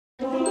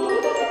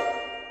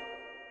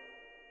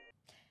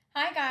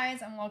Hi,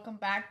 guys, and welcome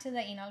back to the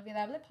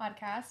Inolvidable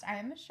podcast. I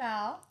am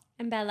Michelle.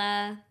 I'm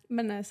Bella.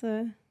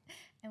 Vanessa.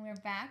 And we're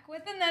back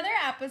with another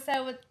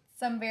episode with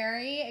some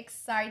very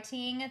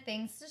exciting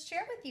things to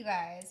share with you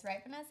guys.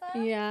 Right, Vanessa?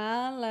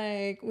 Yeah,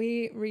 like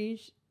we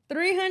reached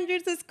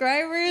 300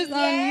 subscribers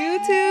on Yay!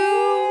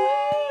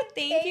 YouTube.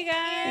 Thank you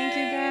guys. Thank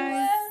you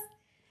guys.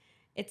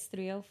 It's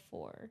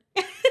 304.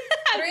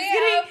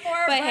 304,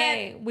 But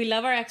hey, we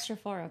love our extra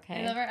 4,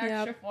 okay? we love our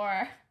extra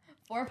four.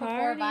 4 for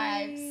 4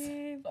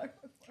 vibes. 4 for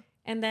 4.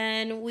 And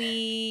then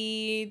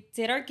we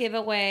did our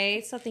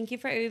giveaway. So thank you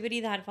for everybody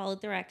that followed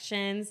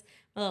directions.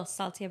 I'm a little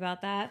salty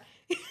about that.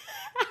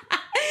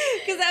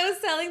 Because I was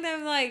telling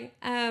them, like,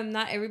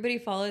 not everybody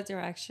followed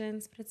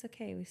directions, but it's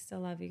okay. We still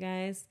love you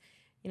guys.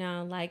 You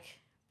know,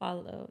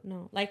 follow,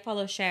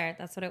 share.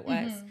 That's what it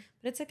was. Mm-hmm.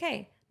 But it's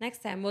okay.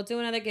 Next time, we'll do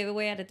another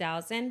giveaway at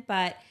 1,000.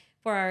 But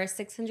for our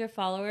 600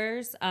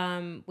 followers,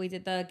 we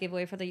did the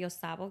giveaway for the Yo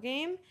Sabo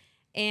game.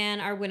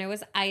 And our winner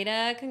was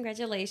Ida.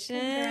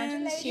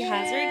 Congratulations. She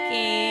has her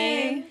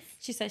game.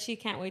 She said she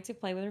can't wait to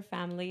play with her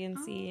family and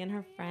see and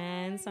her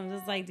friends. So I'm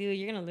just like, dude,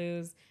 you're going to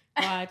lose.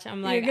 Watch.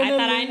 I'm like, I thought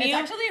I knew. It's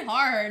actually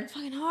hard. It's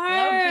fucking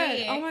hard.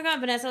 Low-key. Oh my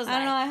God. Vanessa was like, I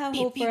don't know. I have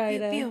hope for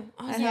Ida.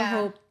 I have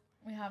hope.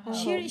 We have hope.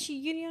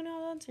 You didn't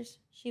know the answers.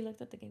 She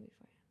looked at the game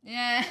before.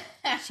 Yeah.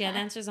 She had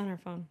answers on her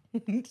phone.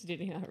 She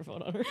didn't have her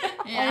phone on her.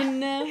 Yeah. I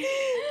know.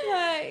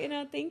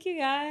 But, thank you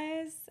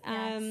guys.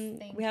 Yes,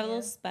 we have a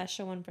little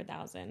special one for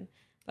 1,000.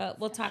 But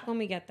we'll talk when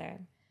we get there.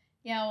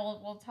 Yeah,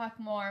 we'll talk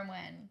more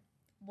when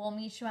we'll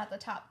meet you at the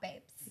top,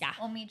 babes. Yeah.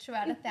 We'll meet you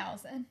at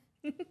 1,000.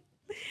 It's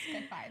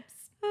good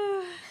vibes.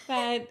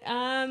 But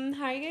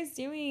how are you guys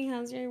doing?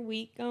 How's your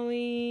week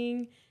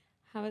going?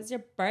 How was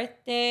your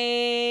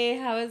birthday?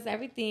 How was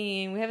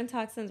everything? We haven't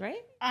talked since, right?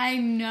 I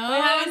know. We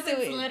haven't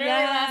Since do- literally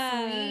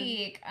last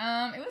week.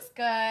 It was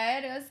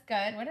good. It was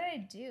good. What did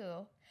I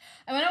do?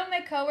 I went out with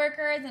my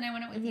coworkers and I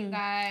went out with you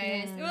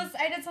guys. Yeah.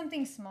 I did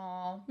something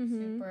small,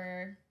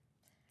 super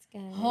It's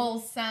good.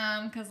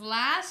 wholesome. Because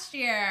last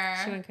year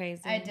She went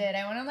crazy. I did.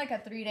 I went on like a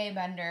 3-day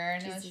bender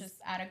and it was Jesus.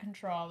 just out of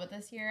control. But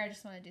this year I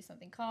just want to do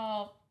something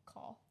calm.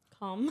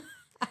 Calm.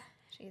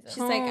 Jesus.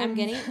 She's like, I'm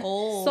getting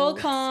old. So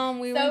calm.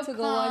 We So went to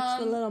go watch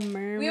The calm. Little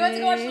Mermaid. We went to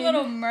go watch The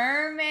Little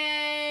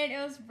Mermaid.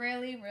 It was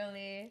really,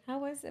 really. How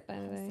was it, by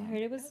the way? I heard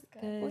it was It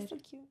was good. What's so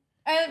cute?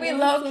 And we It was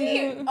low so key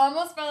cute.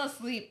 almost fell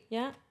asleep.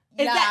 Yeah.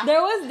 Yeah.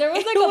 There was like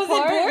Was a it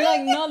part. boring?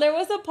 Like no, there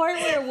was a part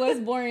where it was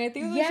boring. I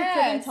think we couldn't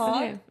Yes. talk.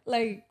 Okay.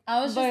 Like I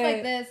was just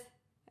like this.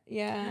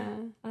 yeah.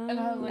 And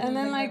I was like- And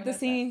then Like, like the what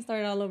singing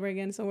started all over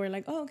again. So we're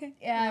like, oh okay.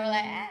 Yeah, we're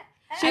like,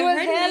 She I've was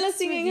heard hella mixed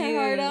singing her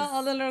heart out. reviews.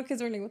 All the little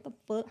kids were like, what the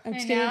fuck? I'm I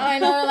just know, kidding. I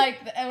know,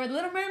 like, with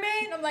Little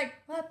Mermaid, I'm like,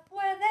 what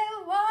puede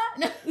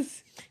what?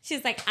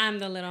 She's like, I'm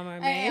the Little I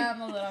Mermaid.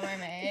 am a Little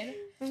Mermaid.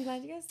 I'm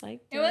glad you guys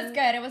liked it. It was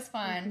good, it was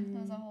fun.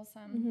 It was a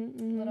wholesome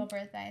Mhm. little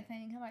birthday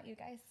thing. How about you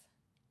guys?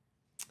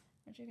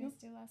 What did you guys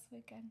do last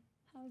weekend?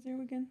 How was your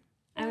weekend?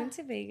 I went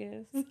to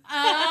Vegas. Okay.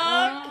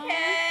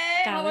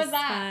 That How was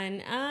that?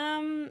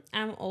 fun.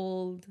 I'm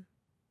old.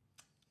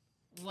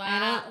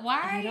 Wow.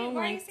 Why? I don't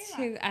why like do you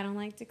say to. I don't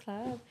like to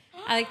club.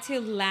 I like to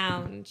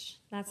lounge.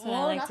 That's that? what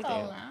I Oh, like not to the do.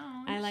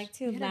 lounge. I like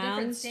to You hit a different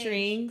lounge, stage.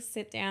 drink,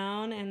 sit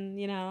down, and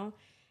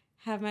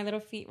have my little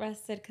feet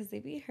rested because they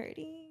be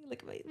hurting.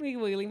 Look at me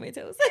wiggling my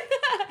toes,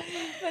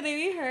 but they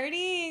be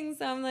hurting.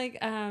 So I'm like,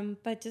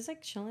 but just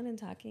like chilling and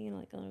talking in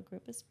like a little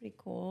group is pretty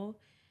cool.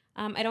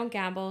 I don't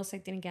gamble, so I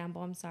didn't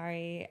gamble. I'm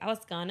sorry. I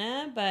was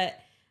gonna, but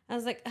I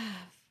was like,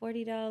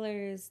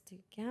 $40 to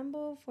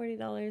gamble,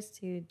 $40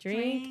 to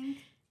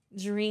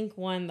drink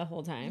one the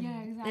whole time.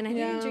 Yeah, exactly. And I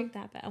didn't Yeah. drink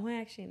that bad. Well,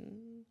 actually,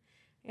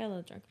 I got a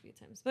little drunk a few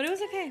times, but it was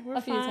okay. We're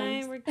A few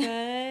fine. times. We're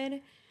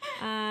good.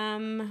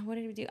 What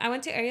did we do? I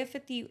went to Area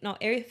 15.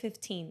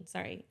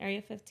 Sorry,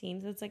 Area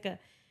 15. So it's like a,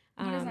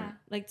 What is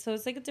that? so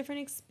it's like a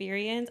different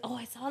experience. Oh,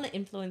 I saw an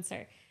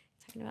influencer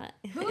talking about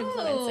Who?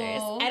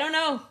 influencers. I don't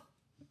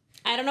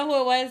know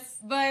who it was,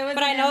 But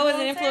but I know it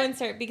was an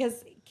influencer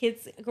because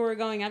kids were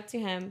going up to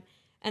him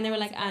and they were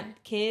like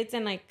kids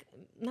and like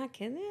not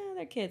kids, yeah,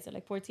 they're kids. They're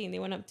like 14. They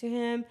went up to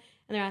him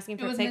and they're asking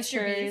It for was Mr.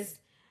 pictures.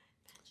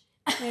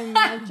 Beast.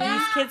 Imagine.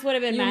 These kids would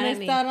have been You mad at missed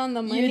me. out on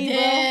the money, You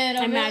bro. did.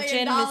 $1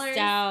 Imagine million. missed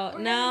out. $1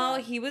 No,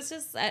 million. he was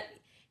just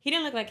he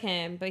didn't look like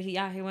him, but he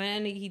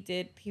went and he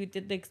did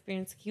the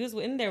experience. He was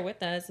in there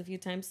with us a few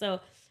times. So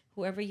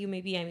whoever you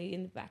may be, I may be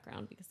in the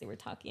background because they were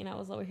talking and I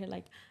was over here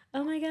like,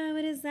 oh my God,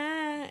 what is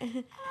that?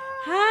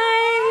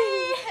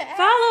 Hi,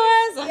 follow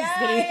us. I'm just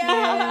kidding.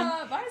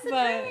 Yeah.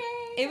 But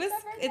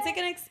it's like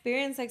an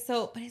experience, like,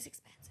 so, but it's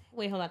expensive.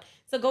 Wait, hold on.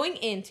 So going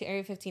into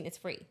Area 15, it's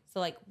free. So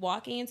like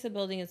walking into the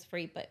building is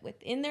free, but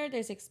within there,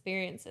 there's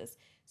experiences.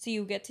 So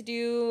you get to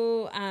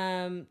do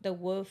the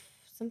wolf,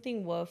 I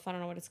don't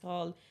know what it's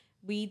called.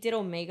 We did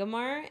Omega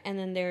Mart, and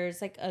then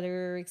there's like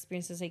other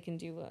experiences they can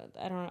do.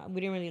 I don't know. We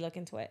didn't really look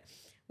into it.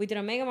 We did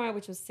Omega Mart,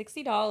 which was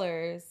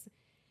 $60.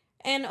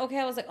 And okay,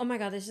 I was like, oh my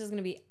God, this is going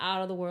to be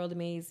out of the world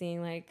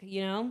amazing. Like,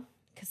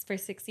 because for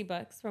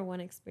 $60 for one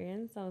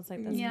experience, I was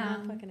like, that's Yeah.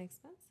 not fucking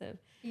expensive.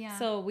 Yeah.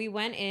 So we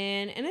went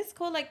in, and it's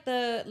cool. Like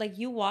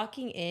you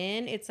walking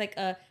in, it's like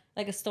a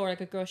store, like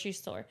a grocery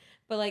store.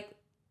 But like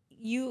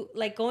you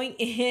like going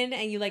in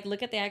and you like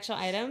look at the actual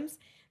items.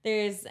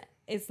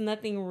 It's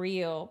nothing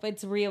real, but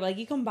it's real. Like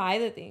you can buy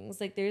the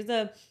things. Like there's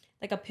a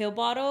pill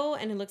bottle,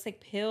 and it looks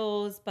like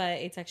pills, but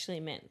it's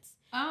actually mints.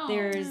 Oh.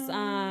 There's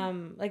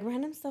like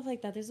random stuff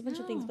like that. There's a bunch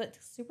of things, but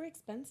it's super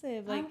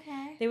expensive. Like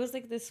there was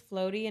like this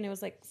floaty, and it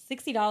was like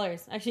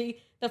 $60. Actually,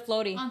 the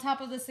floaty on top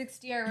of the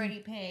 60 already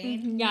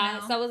paid. Yeah, You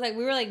know? so I was like,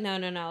 we were like,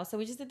 no. So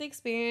we just did the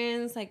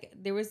experience. Like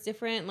there was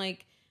different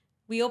like.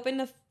 We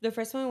opened the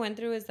first one we went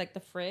through is like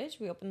the fridge.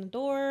 We opened the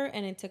door,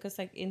 and it took us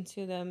like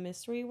into the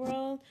mystery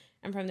world.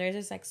 And from there,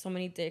 there's like so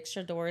many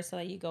extra doors so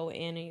that you go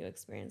in and you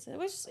experience it.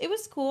 It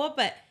was cool,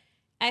 but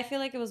I feel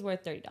like it was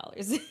worth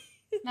 $30.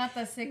 Not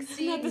the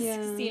 60. Not the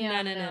Yeah. 60.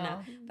 Yeah,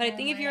 No. But I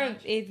think my gosh.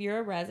 if you're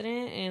a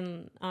resident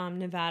in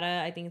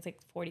Nevada, I think it's like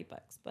 $40.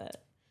 But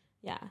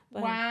yeah.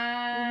 But,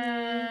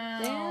 Wow.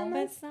 Damn, But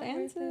that's it's not worth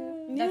it.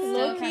 expensive. That's Low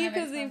still key, kind of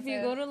because if you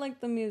expensive. go to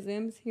like the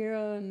museums here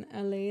in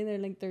LA, they're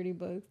like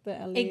 $30. The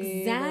LA.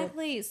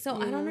 Exactly. So I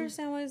don't Yeah.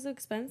 understand why it's so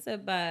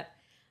expensive, but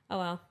oh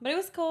well. But it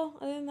was cool.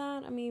 Other than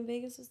that, I mean,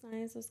 Vegas was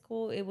nice. It was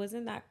cool. It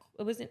wasn't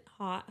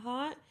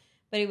hot,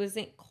 but it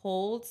wasn't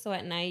cold. So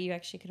at night you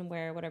actually can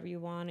wear whatever you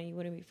want, and you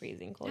wouldn't be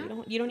freezing cold.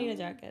 You don't need a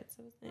jacket.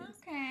 So it was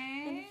nice.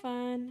 And Okay.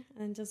 fun,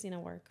 and just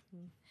work.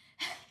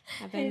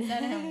 I've Is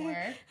that at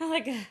work? I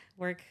like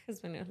work has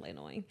been really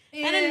annoying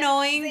Yeah, and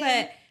annoying, same.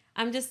 but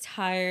I'm just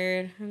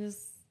tired.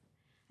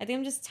 I think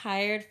I'm just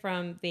tired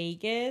from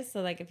Vegas.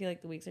 So like I feel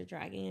like the weeks are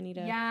dragging. I need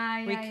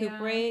to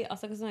recuperate.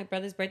 Also because of my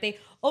brother's birthday.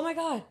 Oh my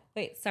god!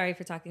 Wait, sorry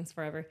for talking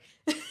forever.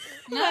 No,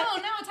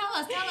 tell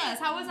us.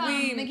 How was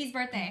Mickey's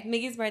birthday?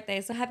 Mickey's birthday.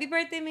 So happy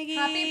birthday, Mickey!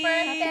 Happy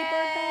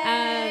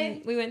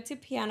birthday! We went to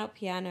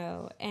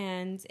piano,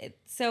 and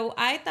so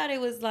I thought it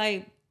was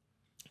like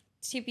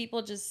two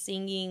people just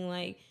singing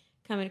like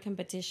comedy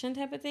competition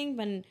type of thing,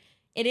 but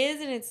it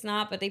is and it's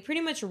not. But they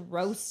pretty much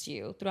roast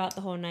you throughout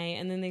the whole night,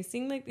 and then they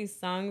sing like these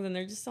songs, and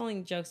they're just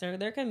telling jokes.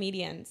 They're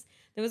comedians.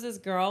 There was this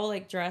girl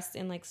like dressed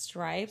in like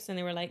stripes, and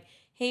they were like,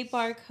 "Hey,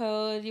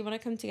 barcode, you want to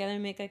come together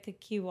and make like a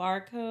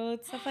QR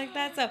code, stuff like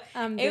that." So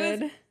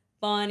it was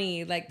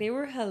funny. Like they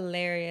were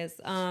hilarious.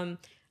 I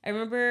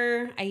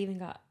remember I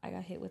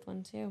got hit with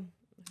one too.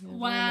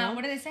 Wow,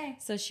 what did they say?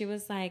 So she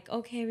was like,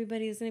 "Okay,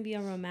 everybody, it's gonna be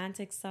a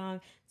romantic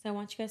song. So I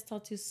want you guys all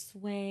to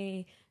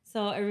sway."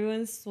 So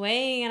everyone's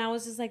swaying, and I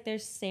was just like, they're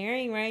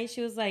staring, right?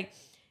 She was like,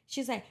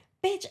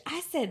 "Bitch,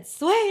 I said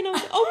sway," and I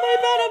was like, "Oh my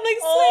god!" I'm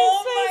like,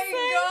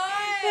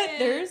 sway. But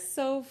they're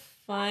so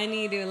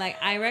funny, dude. Like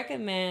I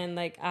recommend,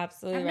 like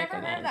absolutely I've never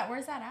recommend. heard of that.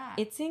 Where's that at?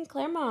 It's in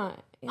Claremont.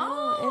 Yeah,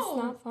 Oh!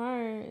 it's not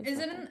far. Is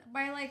it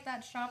by like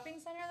that shopping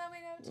center that we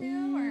go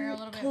to, or a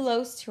little bit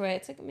close to it?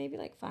 It's like maybe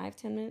like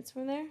 5-10 minutes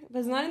from there. But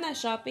it's not in that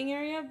shopping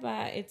area,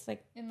 but it's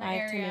like in the 5-10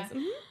 area? minutes.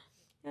 Mm-hmm.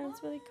 Yeah,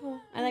 it's really cool.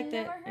 I liked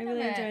it. I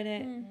really enjoyed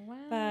it. Wow.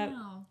 But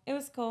it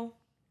was cool.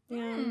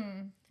 Yeah.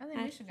 I think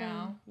we should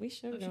go. We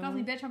should If go. she calls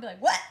me bitch, I'll be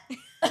like, what?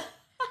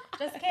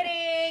 Just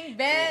kidding,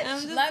 bitch.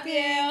 I'm just Love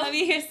kidding. you. Let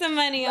me hear some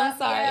money. I'm Love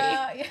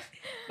sorry. you.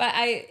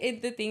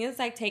 But the thing is,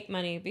 like, take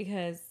money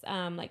because,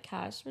 like,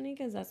 cash money,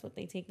 because that's what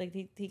they take. Like,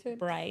 they take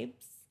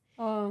bribes.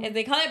 Oh. If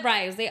they call it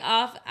bribes, they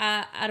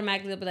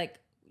automatically they'll be like,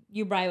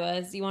 you bribe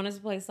us. You want us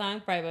to play a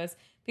song? Bribe us.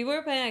 People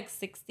were paying like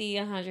 $60,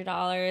 $100,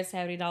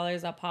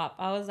 $70 a pop.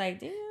 I was like,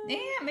 damn. Yeah,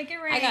 make it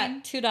rain. I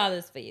got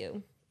 $2 for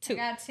you. Two. I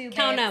got two.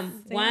 Count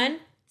bits. them. 1,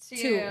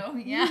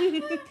 2. Yeah.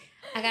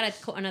 I got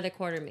another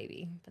quarter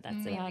maybe, but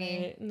that's about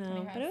Maybe. it. No,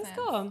 25 but it was cents.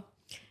 cool.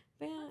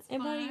 But yeah, That's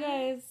and about you fun.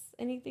 guys?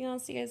 Anything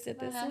else you guys did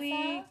this Vanessa?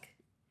 week?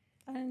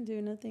 I didn't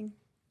do nothing.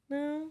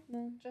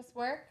 No, Just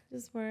work.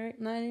 just work.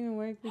 Not even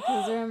work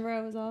because remember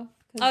I was off.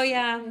 Oh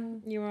yeah,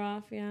 you were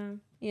off. Yeah.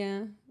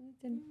 Yeah.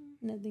 I did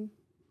nothing.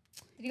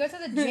 Did you go to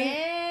the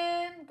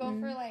gym? Go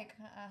for like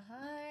a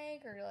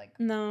hike or like?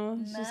 No,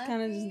 it's just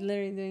kind of just Nothing?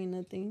 literally doing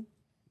nothing.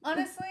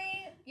 Honestly,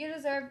 you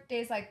deserve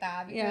days like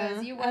that because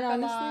Yeah. you work And a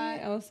honestly, lot.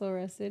 I was so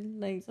rested.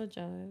 Like, So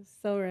jealous.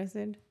 so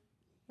rested.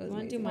 It was You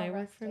want to do amazing. my Not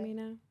work for rested.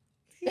 me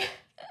now?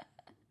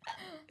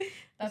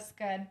 That's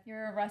good.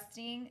 You're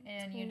resting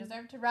and you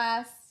deserve to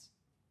rest.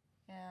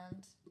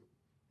 And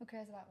who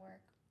cares about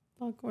work?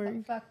 Fuck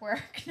work. Fuck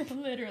work.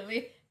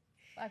 Literally.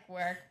 Fuck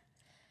work.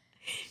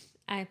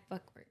 I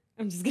fuck work.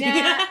 I'm just kidding.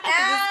 Yeah.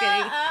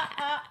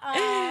 I'm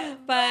just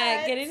kidding.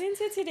 But getting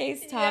into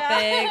today's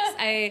topics,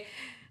 I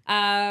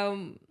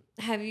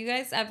have you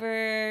guys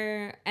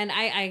ever, and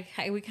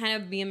we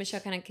kind of, me and Michelle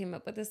kind of came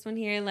up with this one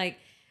here, like,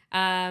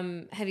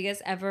 have you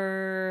guys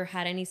ever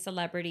had any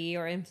celebrity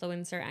or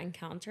influencer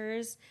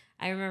encounters?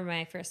 I remember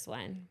my first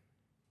one.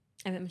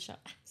 I met Michelle.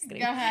 Just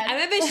kidding. Go ahead. I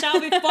met Michelle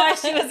before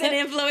she was an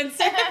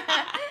influencer.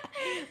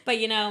 But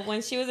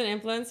when she was an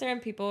influencer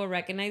and people would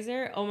recognize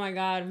her, oh my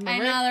God. Remember I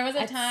know, there was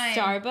a at time.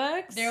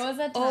 Starbucks? There was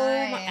a time.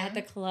 Oh my, at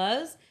the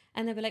clubs.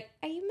 And they'd be like,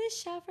 "Are you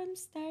Michelle from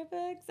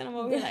Starbucks?" And I'm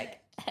over here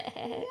like,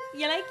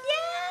 you're like,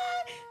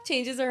 yeah.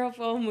 Changes her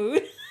whole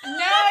mood. No, yeah,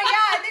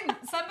 I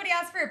think somebody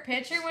asked for a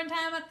picture one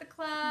time at the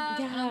club. I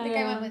don't think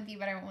I went with you,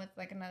 but I went with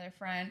like another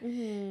friend.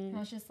 And I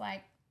was just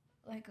like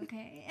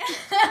okay.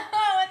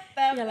 What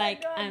the You're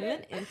like, fuck I'm do I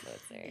an do?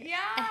 influencer. Yeah.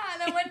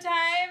 And then one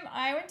time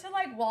I went to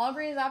like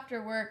Walgreens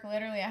after work.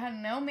 Literally, I had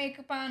no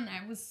makeup on.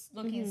 I was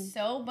looking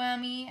so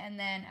bummy. And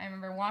then I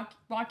remember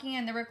walking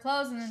in. There were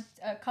closed, and then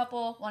a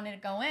couple wanted to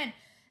go in.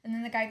 And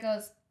then the guy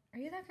goes, "Are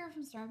you that girl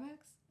from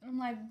Starbucks?" And I'm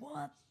like,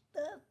 "What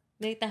the?"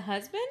 Like the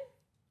husband?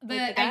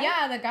 The guy?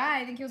 yeah, the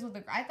guy. I think he was with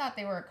the. I thought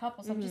they were a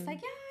couple, so I'm just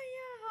like, yeah,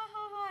 ha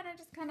ha ha, and I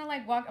just kind of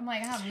like walk. I'm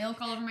like, I have milk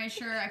all over my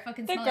shirt. I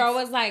fucking. The smell girl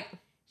like, was like,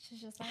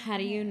 she's just like, how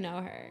do you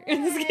know her? yeah,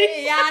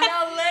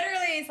 no,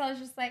 literally. So I was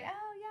just like,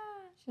 oh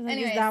yeah. She's like,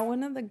 Anyways. is that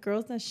one of the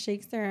girls that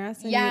shakes their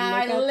ass? And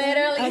Yeah, you look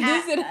literally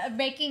at them?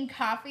 making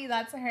coffee.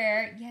 That's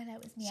her. Yeah,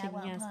 that was me at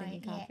one point.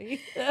 making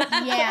coffee.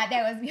 Yeah,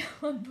 that was me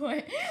at one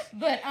point.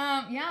 But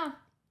yeah.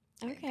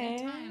 Okay.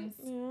 Good times.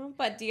 Yeah.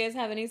 But do you guys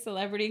have any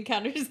celebrity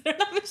encounters that are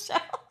not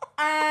Michelle?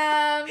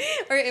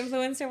 Or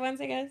influencer ones,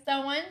 I guess.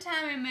 So one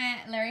time I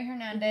met Larry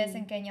Hernandez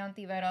and Kenya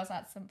Ontiveros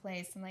at some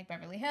place in like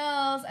Beverly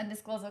Hills,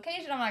 undisclosed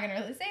location. I'm not gonna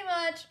really say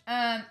much.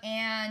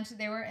 And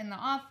they were in the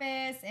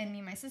office, and me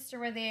and my sister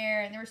were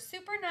there, and they were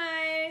super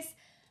nice.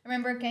 I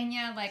remember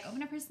Kenya like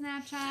opened up her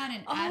Snapchat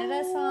and added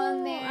us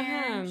on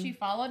there. She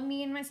followed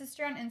me and my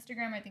sister on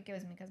Instagram. I think it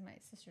was because my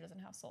sister doesn't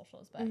have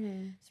socials, but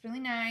it's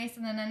really nice.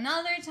 And then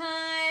another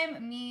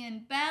time, me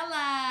and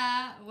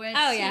Bella went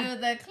to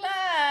the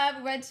club.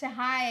 We went to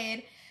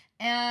Hyde.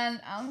 And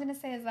all I'm going to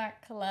say is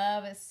that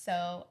club is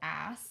so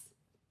ass.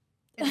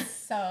 It's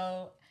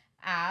so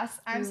ass.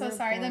 I'm so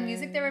sorry. The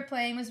music they were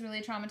playing was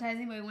really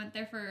traumatizing, but we went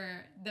there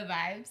for the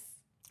vibes.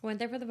 Went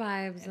there for the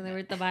vibes, and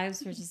the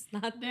vibes were just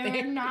not there.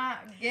 They were not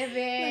giving.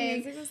 The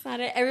music was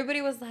not it.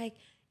 Everybody was like,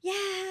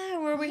 yeah,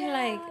 we're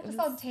like... just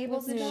all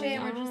tables and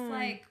shit. We're just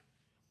like...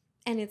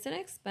 And it's an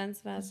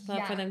expensive ass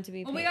club for them to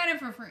be paid. Well, we got it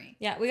for free.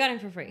 Yeah, we got it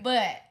for free.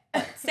 But...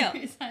 Still,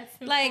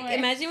 like,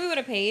 imagine we would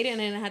have paid and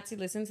then had to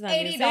listen to that $80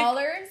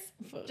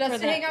 music.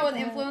 just to hang out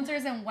with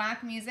influencers and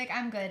whack music.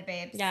 I'm good,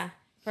 babes. Yeah,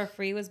 for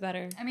free was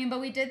better. I mean,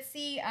 but we did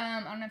see,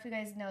 I don't know if you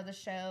guys know the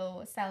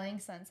show Selling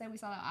Sunset. We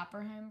saw the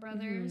Oppenheim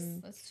brothers.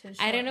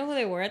 I didn't know who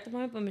they were at the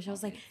moment, but Michelle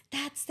was like,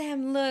 that's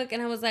them, look.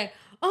 And I was like,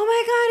 oh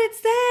my God,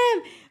 it's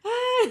them. Ah.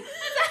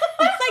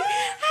 I was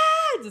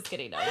like, just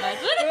kidding. No, I was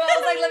like,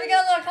 let me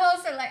get a little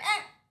closer. Like,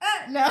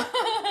 no.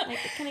 Like,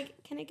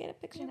 can I get a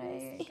picture? Can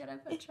I get a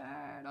picture?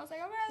 And I was like,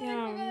 oh my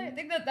God. I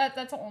think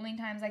that's the only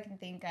times I can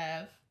think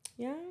of.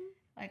 Yeah.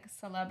 Like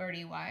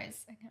celebrity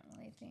wise, I can't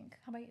really think.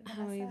 How about you,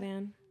 Vanessa? How are you,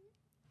 Van?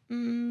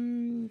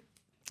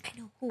 I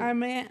know who. I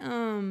met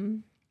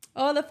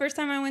the first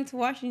time I went to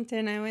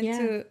Washington, I went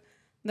to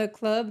the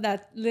club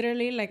that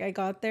literally like I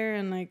got there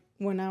and like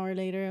 1 hour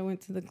later I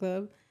went to the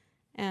club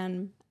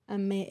and I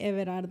met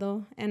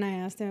Everardo and I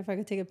asked him if I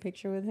could take a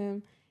picture with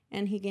him.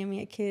 And he gave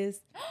me a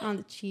kiss on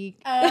the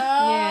cheek. Oh,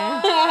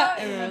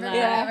 yeah. Remember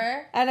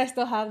forever? And I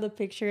still have the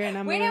picture, and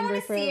I'm Wait, I want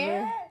to forever. see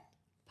it.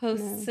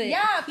 Post it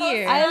Yeah,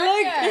 here. I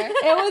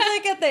looked. It was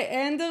like at the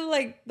end of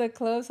like the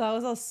club, so I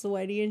was all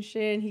sweaty and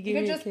shit. And he gave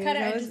me a kiss. Cut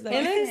it. I was like,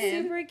 It looks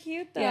super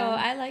cute though. Yeah.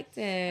 I liked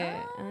it.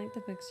 I liked the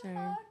picture.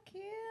 Oh,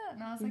 cute.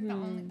 And I was like,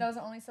 that was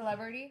the only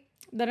celebrity.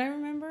 That I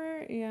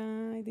remember?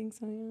 Yeah, I think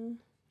so.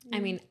 Yeah. I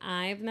mean,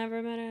 I've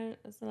never met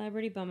a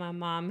celebrity, but my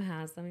mom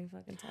has. Let me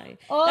fucking tell you.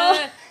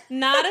 Oh. No,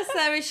 not a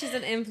celebrity. She's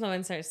an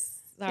influencer.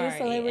 Sorry. She's a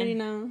celebrity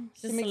now.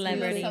 She's a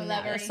celebrity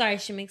now. Sorry,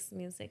 she makes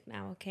music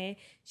now, okay?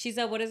 She's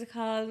a, what is it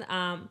called?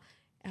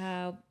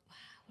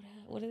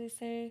 What do they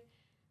say?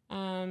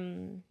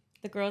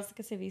 The girls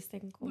que se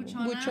visten como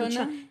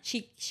Buchona.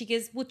 She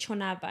gives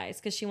buchona vibes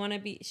because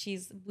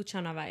she's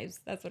buchona vibes.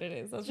 That's what it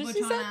is. That's what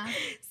she said.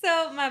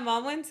 So my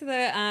mom went to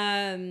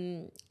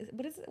the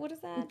what is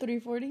that?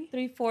 340.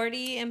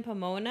 340 in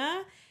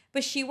Pomona,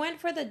 but she went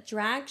for the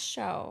drag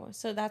show.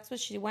 So that's what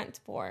she went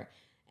for.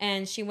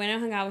 And she went and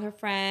hung out with her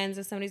friends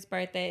at somebody's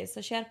birthday. So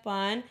she had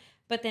fun.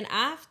 But then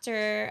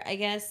after, I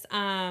guess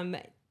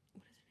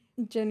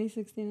Jenny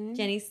 69.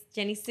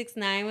 Jenny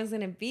 69 was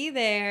gonna be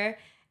there.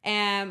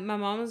 And my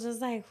mom was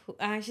just like,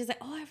 she's like,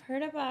 oh, I've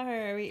heard about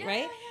her, right?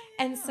 Yeah.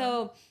 And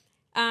so,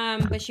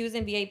 but she was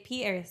in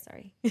VIP area.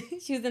 Sorry,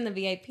 she was in the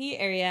VIP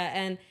area,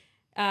 and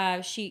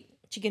she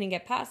couldn't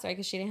get past, right?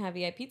 Because she didn't have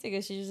VIP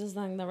tickets. She was just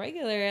on the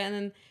regular, and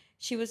then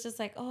she was just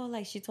like, oh,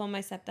 like she told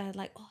my stepdad,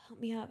 like, oh, help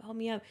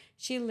me up.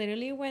 She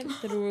literally went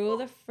through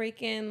the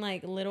freaking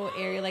like little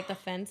area, like the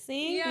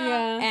fencing,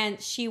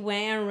 and she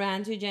went and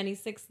ran to Jenny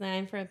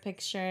 69 for a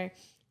picture.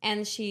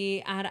 And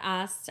she had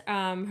asked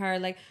her,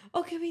 like,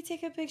 oh, can we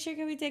take a picture?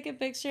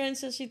 And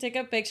so she took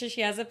a picture. She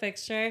has a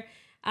picture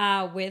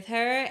with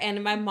her.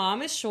 And my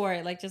mom is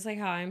short, like, just like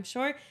how I'm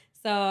short.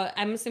 So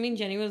I'm assuming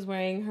Jenny was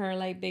wearing her,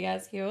 like,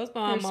 big-ass heels. But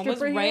my mom was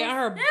right on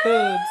her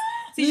boobs.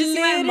 So you just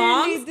see my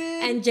mom's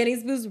and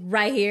Jenny's boobs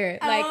right here.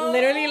 Like,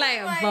 literally,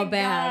 like,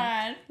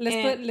 bad.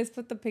 Let's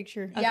put the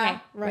picture. Okay,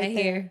 Yeah. right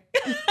here.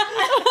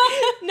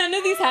 None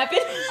of these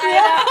happened.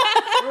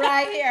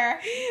 Right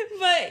here.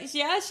 But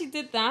yeah, she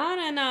did that,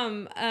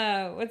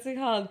 and what's it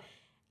called?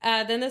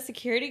 Then the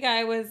security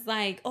guy was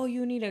like, "Oh,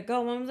 you need to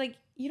go." Mom was like,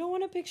 you don't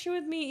want a picture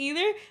with me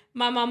either?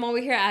 My mom over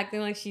here acting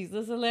like she's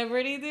a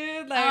celebrity,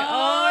 dude. Like,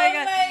 oh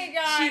my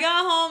god. She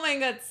got home and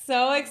got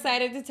so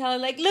excited to tell her,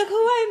 like, look who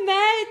I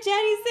met,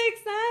 Jenny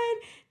 6'9".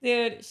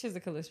 Dude, she's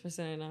the coolest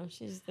person I know.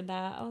 She just did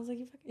that. I was like,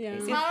 you fucking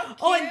crazy. How cute.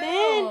 Oh, and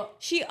then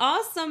she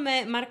also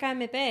met Marca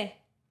MP.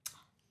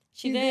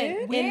 She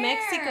did? Where? In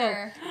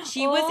Mexico.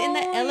 She was in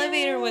the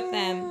elevator with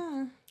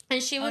them. And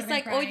she was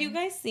like, crying. oh, you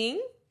guys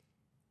sing?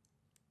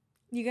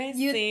 You guys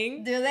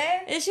sing? Do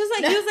they? And she was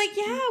like,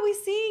 yeah, we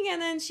sing.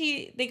 And then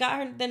they got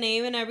her the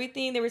name and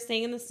everything. They were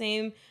staying in the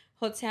same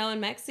hotel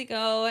in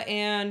Mexico.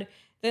 And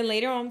then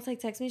later on, was like,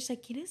 text me. She's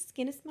like,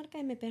 ¿Quién es Marca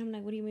MP? I'm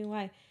like, what do you mean,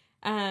 why?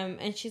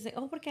 And she's like,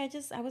 oh, porque I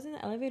was in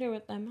the elevator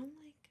with them. I'm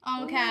like,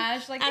 oh,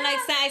 cash. Like, and I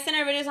sent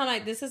her videos. I'm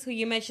like, this is who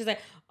you met. She's like,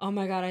 oh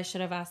my God, I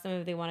should have asked them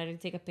if they wanted to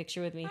take a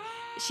picture with me.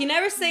 She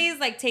never says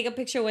like take a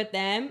picture with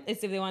them.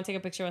 It's if they want to take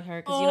a picture with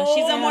her. Because, you know,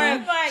 she's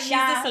she's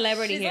a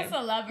celebrity here. She's a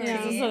celebrity.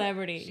 She's a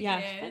celebrity. She yeah.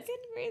 is. Fucking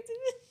crazy.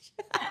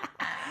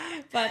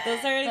 But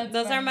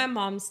those are my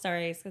mom's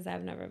stories because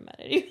I've never met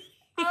anyone.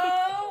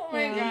 Oh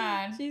my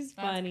God. She's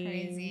funny. That's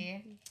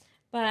crazy.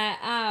 But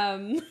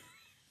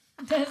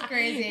that's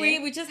crazy.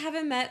 We just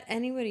haven't met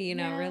anybody, you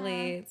know,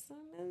 really. It's okay.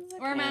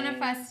 We're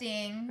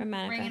manifesting.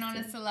 Bringing on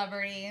a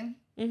celebrity.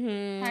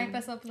 Mm-hmm. Hi,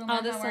 Peso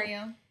Pluma. How are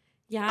you?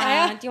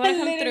 Yeah. Do you want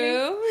to come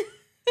through?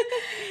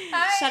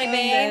 Hi. Shawty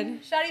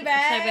babe. Shawty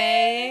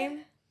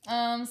babe.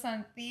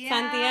 Santia.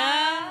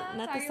 Santia.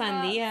 Not the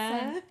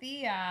Sandia.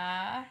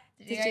 Santia.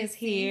 Did you guys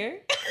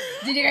hear?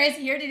 Did you guys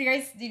hear? Did you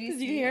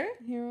hear?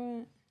 Hear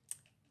what?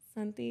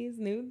 Santi's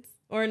nudes?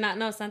 Or not,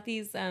 no,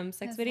 Santi's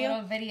sex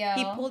video.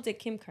 He pulled a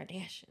Kim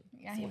Kardashian.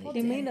 Yeah, he pulled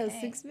They made a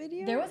sex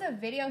video? There was a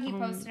video he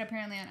posted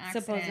apparently on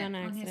accident. Supposedly on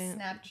accident. On his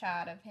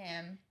Snapchat of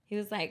him. He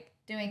was like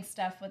doing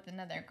stuff with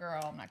another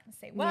girl. I'm not going to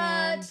say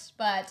what,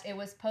 but it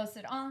was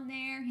posted on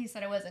there. He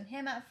said it wasn't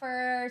him at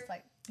first.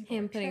 Like,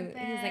 him putting,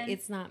 he was like,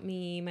 it's not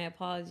me. My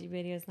apology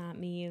video is not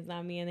me. It's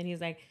not me. And then he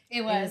was like,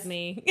 it was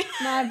me.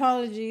 My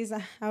apologies.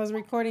 I was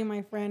recording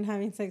my friend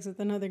having sex with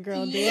another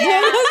girl, dude.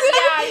 Yeah.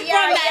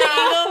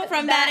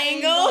 From that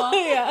angle.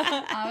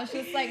 Yeah. I was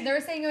just like, they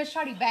were saying it was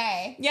Shawty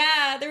Bae.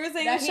 Yeah, they were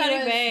saying it was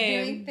Shawty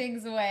Bae. Doing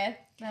things with.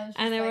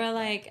 And they were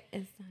like,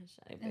 it's not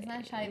Shawty Bae. It's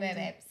not Shawty Bae,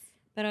 babes.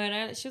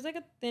 But she was like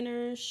a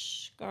thinner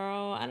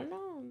girl. I don't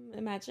know.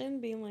 Imagine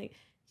being like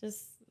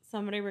just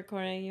somebody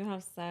recording you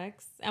have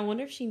sex. I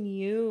wonder if she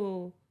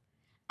knew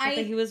that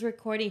he was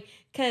recording.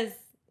 Because,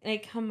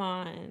 like, come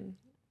on.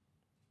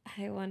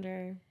 I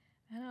wonder.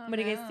 What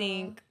do you guys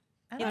think?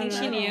 You think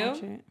she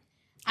knew?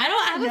 I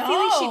have a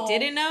feeling she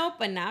didn't know,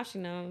 but now she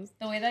knows.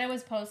 The way that it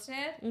was posted?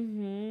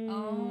 Mm-hmm.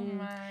 Oh,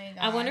 my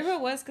gosh. I wonder if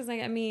it was because,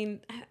 like, I mean,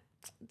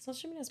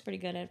 social media is pretty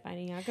good at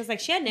finding out. Because, like,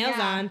 she had nails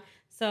on.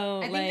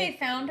 So, I think they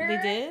found her.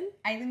 They did?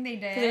 I think they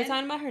did. Because they were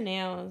talking about her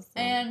nails.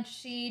 So. And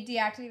she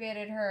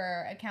deactivated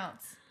her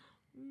accounts.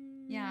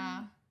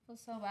 Yeah.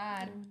 Feels so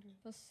bad.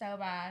 Feels so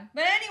bad.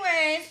 But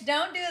anyways,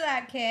 don't do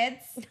that,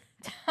 kids.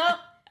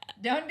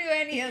 Don't do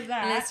any of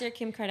that. Unless you're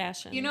Kim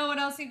Kardashian. You know what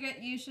else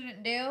you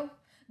shouldn't do?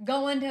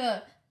 Go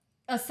into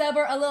a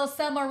little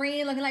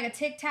submarine looking like a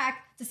Tic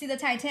Tac to see the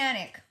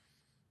Titanic.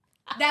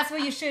 That's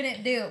what you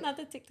shouldn't do. Not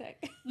the Tic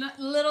Tac.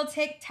 Little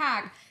Tic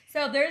Tac.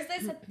 So there's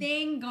this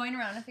thing going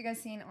around, if you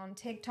guys seen on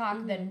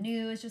TikTok, the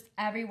news, just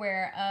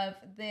everywhere, of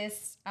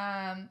this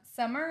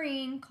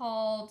submarine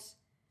called,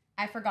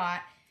 I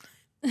forgot.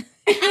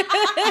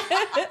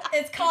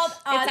 It's called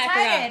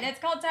Titan. It's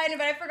called Titan,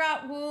 but I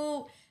forgot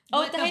who.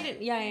 Titan.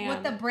 Yeah.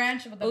 What the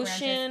branch?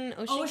 Ocean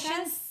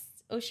Cast?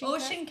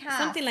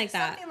 Something like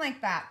that. Something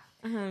like that.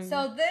 Uh-huh.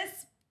 So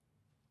this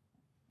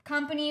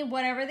company,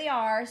 whatever they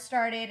are,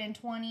 started in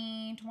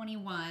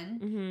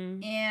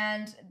 2021,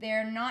 and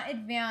they're not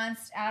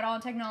advanced at all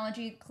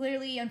technology.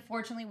 Clearly,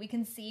 unfortunately, we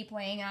can see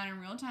playing out in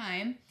real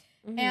time.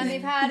 And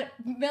they've had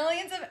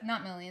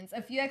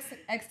a few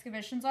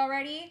exhibitions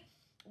already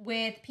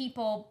with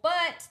people,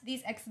 but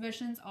these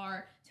exhibitions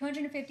are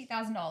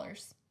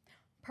 $250,000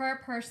 per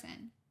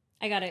person.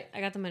 I got it. I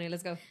got the money.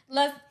 Let's go.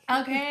 Let's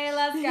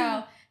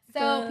go.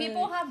 So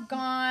people have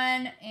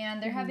gone,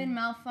 and there have been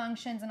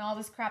malfunctions and all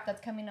this crap that's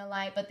coming to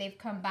light, but they've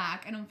come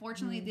back. And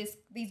unfortunately,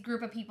 these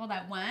group of people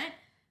that went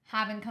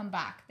haven't come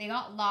back. They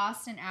got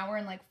lost an hour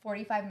and like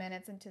 45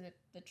 minutes into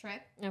the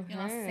trip.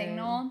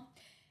 Signal.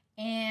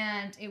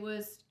 And it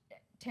was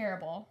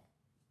terrible.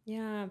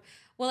 Yeah.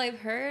 Well, I've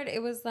heard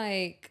it was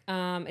like,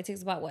 it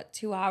takes about,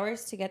 2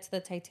 hours to get to the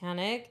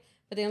Titanic,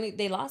 but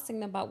they lost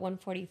signal about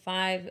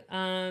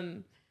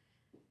 1:45.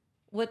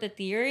 What the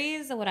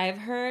theories, what I've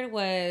heard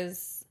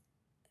was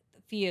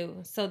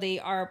few. So they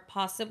are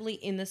possibly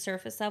in the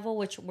surface level,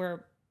 which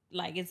we're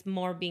like, it's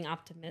more being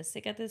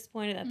optimistic at this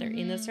point that they're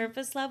in the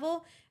surface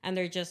level and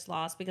they're just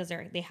lost because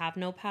they have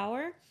no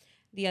power.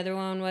 The other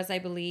one was, I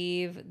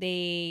believe,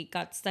 they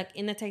got stuck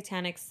in the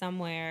Titanic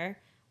somewhere,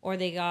 or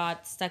they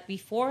got stuck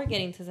before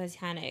getting to the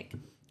Titanic.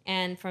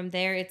 And from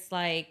there, it's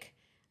like,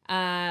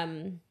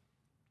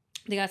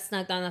 they got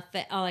snugged on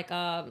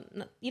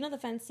the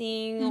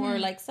fencing or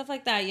like stuff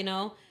like that,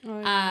 Oh,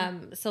 yeah.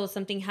 so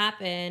something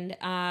happened.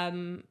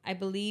 I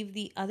believe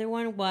the other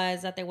one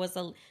was that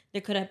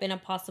there could have been a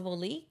possible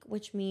leak,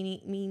 which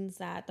means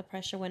that the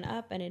pressure went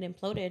up and it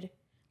imploded,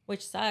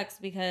 which sucks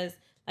because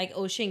like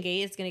Ocean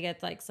Gate is gonna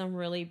get like some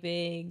really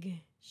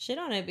big shit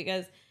on it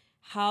because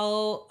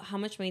how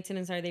much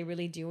maintenance are they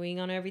really doing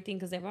on everything?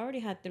 Because they've already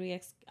had 3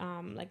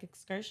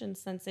 excursions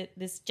since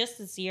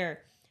this year.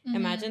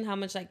 Imagine how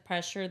much like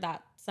pressure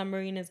that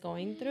submarine is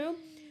going through.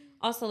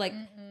 Also, like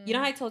you know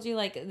how I told you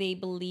like they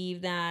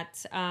believe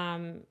that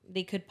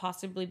they could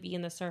possibly be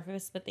in the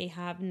surface, but they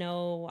have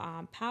no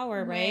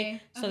power, right?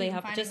 So they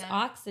have just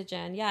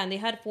oxygen. Yeah, and they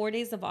had 4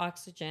 days of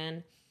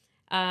oxygen.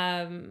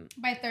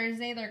 By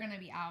Thursday, they're gonna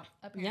be out.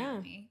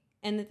 Apparently.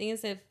 Yeah, and the thing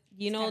is, if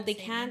they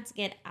can't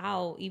get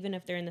out, even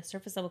if they're in the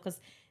surface level,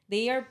 because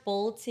they are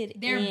bolted.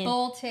 They're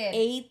bolted.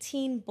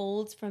 18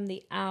 bolts from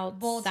the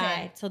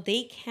outside. So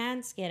they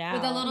can't get out.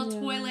 With a little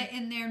toilet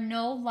in there,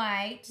 no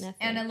light,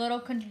 and a little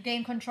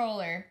game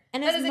controller.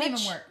 And that doesn't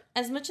even work.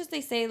 As much as they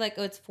say, like,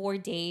 it's 4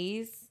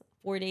 days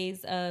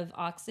of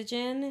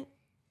oxygen,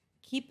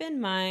 keep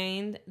in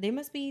mind, they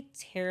must be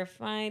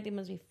terrified. They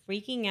must be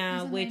freaking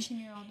out. There's a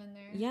 19-year-old in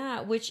there. Yeah,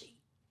 which,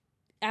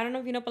 I don't know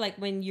if you know, but, like,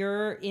 when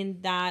you're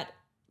in that,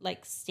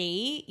 like,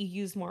 state, you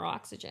use more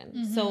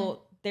oxygen.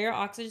 So their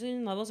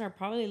oxygen levels are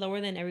probably lower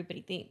than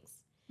everybody thinks.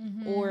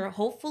 Or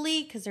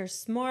hopefully, because they're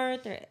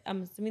smart,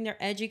 I'm assuming they're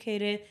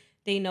educated,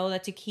 they know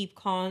that to keep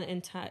calm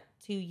and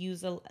to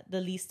use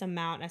the least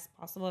amount as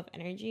possible of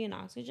energy and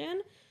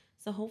oxygen.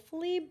 So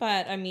hopefully,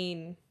 but I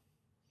mean,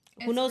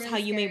 who knows really how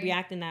you may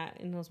react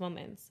in those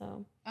moments.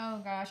 So oh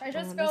gosh, I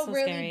just feel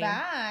really scary.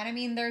 Bad. I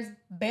mean, there's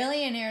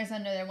billionaires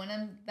under there. One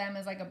of them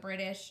is like a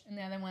British, and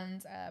the other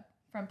one's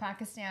from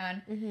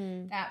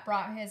Pakistan that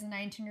brought his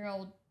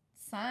 19-year-old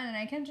son, and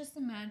I can just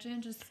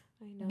imagine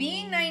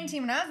being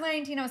 19. When I was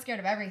 19, I was scared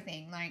of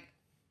everything. Like,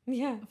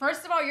 yeah.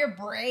 First of all, you're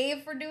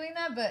brave for doing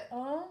that, but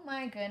oh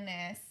my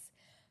goodness.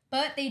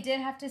 But they did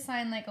have to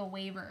sign like a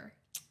waiver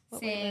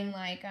saying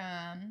like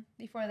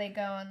before they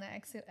go on the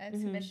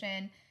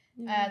exhibition,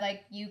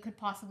 like you could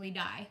possibly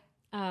die.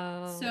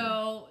 Oh.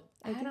 So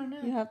I don't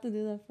know. You have to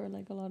do that for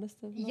like a lot of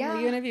stuff. No? Yeah.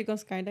 Like, even if you go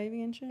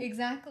skydiving and shit.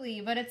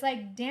 Exactly, but it's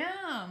like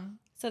damn.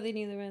 So they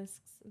knew the risks.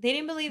 They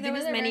didn't believe there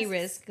was many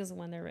risks because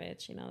when they're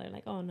rich, they're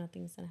like, oh,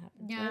 nothing's gonna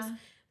happen to us.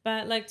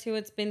 But like too,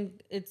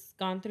 it's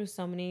gone through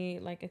so many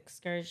like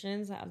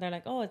excursions. They're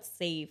like, oh, it's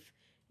safe.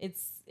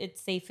 It's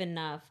safe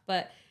enough.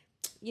 But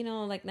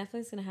like Netflix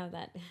is gonna have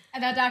that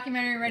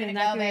documentary ready to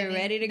go, baby.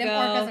 Ready to go. The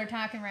orcas are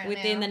talking right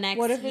within now. The next year.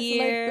 What if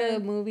it's like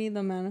the movie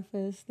The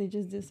Manifest? They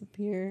just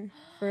disappear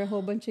for a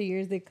whole bunch of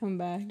years. They come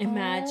back.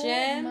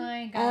 Imagine. Oh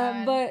my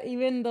god. But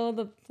even though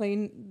the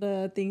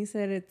thing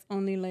said it's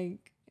only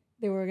like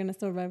they were gonna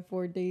survive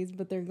 4 days,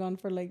 but they're gone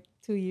for like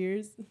 2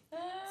 years.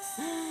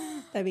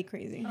 That'd be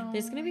crazy. Oh,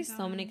 there's gonna be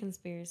so many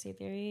conspiracy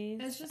theories.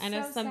 It's just I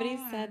know so somebody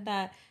sad. said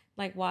that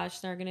like there's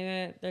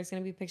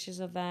gonna be pictures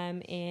of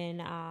them in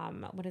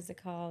what is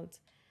it called?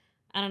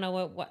 I don't know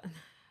what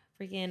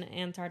freaking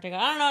Antarctica.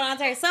 I don't know,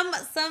 Antarctica.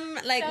 Some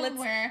like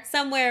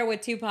somewhere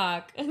with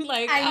Tupac.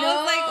 Like I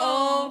was like,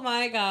 oh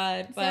my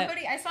god. But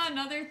I saw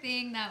another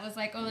thing that was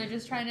like, oh, they're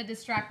just trying to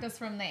distract us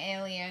from the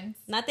aliens.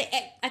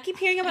 I keep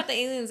hearing about the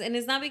aliens, and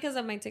it's not because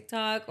of my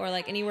TikTok or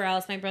like anywhere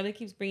else. My brother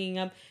keeps bringing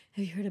up,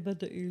 have you heard about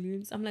the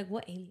aliens? I'm like,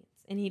 what aliens?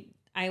 And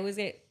I always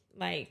get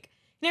like,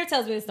 he never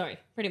tells me the story,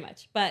 pretty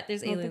much. But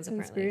there's aliens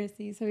apparently.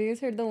 Conspiracies. Have you guys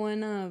heard the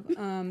one of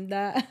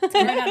that?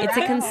 It's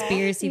a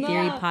conspiracy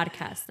theory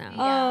podcast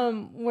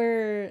now.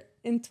 Where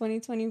in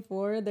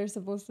 2024 there's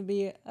supposed to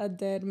be a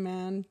dead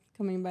man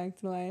coming back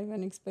to life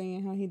and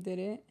explaining how he did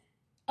it.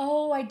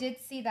 Oh, I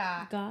did see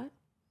that. God?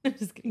 I'm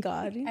just kidding.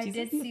 God. I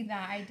did see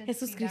that.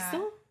 Jesus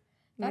Cristo?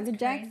 Michael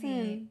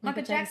Jackson.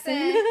 Michael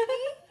Jackson.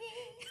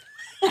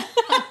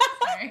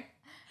 Sorry.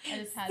 I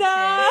just had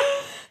to.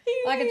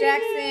 Michael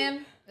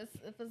Jackson.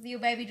 If it's you,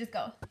 baby, just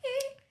go.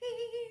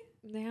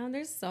 Damn,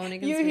 there's so many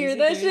conspiracy. You hear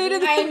that shit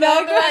in the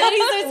background.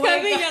 He starts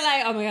coming, you're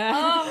like, oh my god.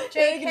 Oh,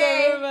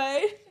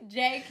 JK.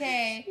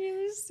 JK.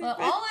 Well,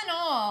 all in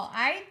all,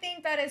 I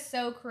think that is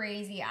so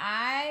crazy.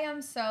 I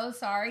am so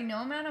sorry. No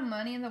amount of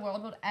money in the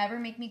world would ever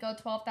make me go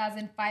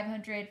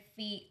 12,500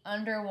 feet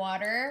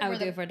underwater. I would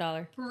do it for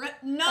 $1.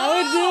 No!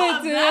 I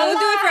would do it too. I would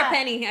do it for a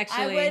penny,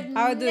 actually.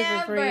 I would do it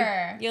for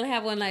free. You only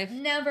have one life.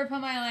 Never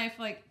put my life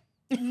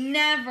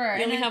never.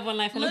 You only have one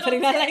life, and I'm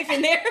putting that life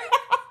in there.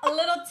 A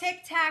little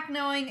tic-tac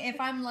knowing if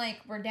I'm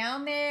like, we're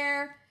down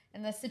there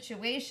in the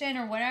situation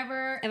or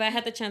whatever. If I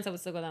had the chance, I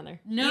would still go down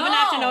there. No. Even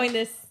after knowing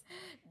this.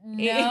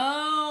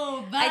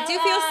 No. I do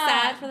feel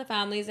sad for the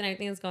families and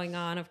everything that's going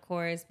on, of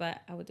course,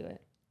 but I would do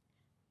it.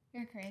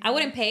 You're crazy. I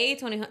wouldn't pay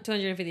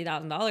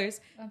 $250,000,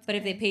 but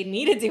if they paid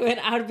me to do it,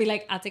 I would be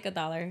like, I'll take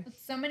 $1.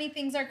 So many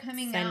things are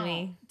coming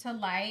out to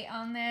light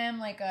on them.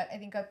 Like I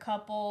think a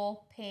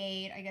couple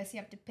paid. I guess you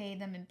have to pay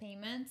them in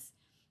payments.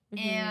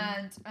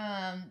 And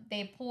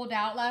they pulled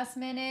out last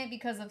minute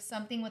because of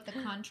something with the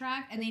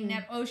contract, and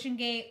they Ocean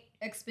Gate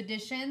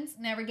Expeditions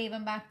never gave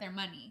them back their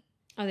money.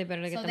 Oh, they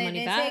better get So the they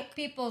money back. take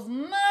people's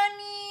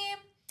money.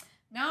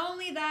 Not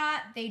only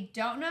that, they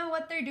don't know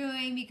what they're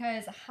doing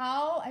because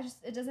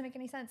it doesn't make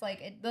any sense.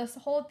 Like this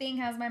whole thing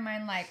has my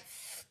mind like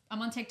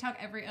I'm on TikTok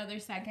every other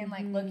second,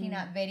 like looking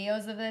at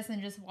videos of this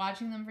and just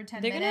watching them for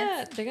 10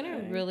 minutes. They're gonna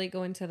really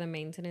go into the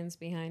maintenance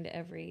behind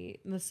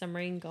the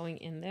submarine going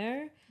in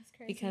there. That's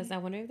crazy. Because I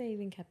wonder if they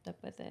even kept up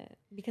with it.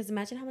 Because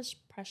imagine how much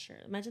pressure.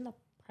 Imagine the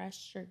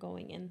pressure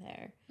going in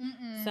there.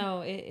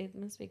 So it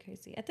must be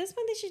crazy. At this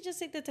point, they should just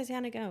take the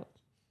Titanic out.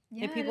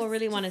 Yeah, if people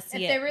really want to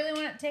see if it. they really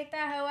want to take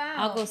that hoe out.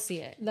 I'll go see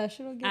it. That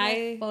shit will get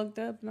all fucked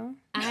up, no?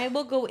 I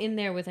will go in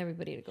there with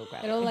everybody to go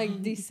grab it. It'll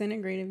like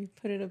disintegrate if you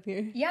put it up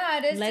here. Yeah,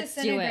 it is Let's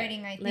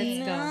disintegrating, I think. Let's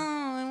go. No,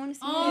 I want to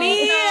see Oh, it.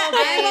 Me,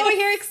 no, I'm over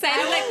here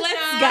excited. Like,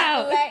 let's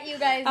go. Let you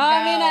guys go.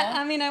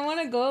 I mean, I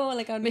want to go.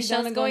 Like, I'd be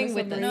down Michelle's to go going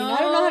with us. I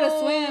don't know how to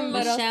swim,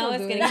 but Michelle I'll is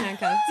still getting do it.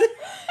 handcuffed.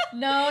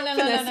 No.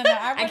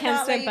 I I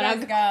can't swim, but I'll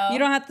go. You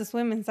don't have to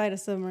swim inside a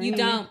submarine. You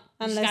don't.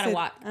 You just gotta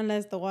walk.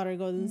 Unless the water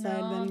goes inside,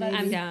 No, then that's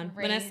maybe. I'm down.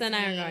 Crazy. Vanessa and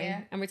I are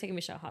going, and we're taking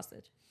Michelle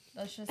hostage.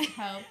 Let's just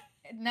hope.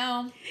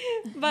 No.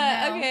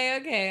 But No.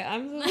 okay.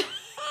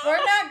 We're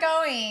not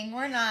going.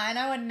 We're not. And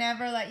I would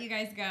never let you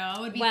guys go. I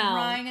would be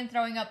crying and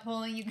throwing up,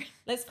 pulling you.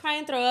 Let's cry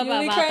and throw up You'll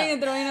be about crying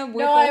and throwing up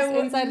with No, I us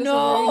would- inside the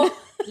no.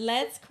 submarine.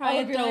 Let's cry I would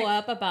and be throw like-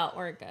 up about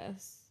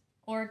orcas.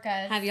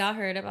 Orcas. Have y'all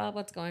heard about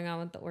what's going on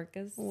with the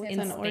orcas What's in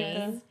an Spain?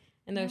 orca?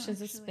 In the No,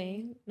 oceans of actually.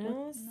 Spain? No?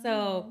 No.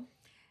 So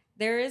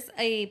there is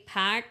a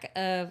pack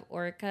of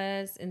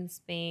orcas in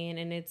Spain,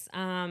 and it's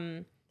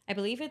I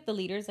believe the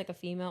leader is like a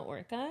female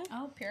orca.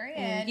 Oh,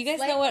 period. You guys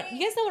know what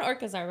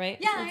orcas are, right?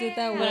 Yeah. Is it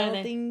that What are whale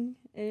they?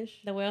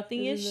 thing-ish? The whale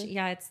thingish? Is it the-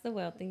 Yeah, it's the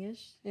whale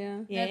thingish. Yeah.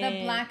 They're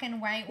the black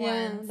and white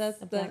Yeah, ones. that's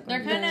The the... black They're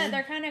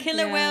ones. kind of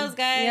Killer Yeah. whales,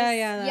 guys.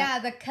 Yeah. Yeah,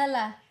 the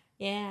color.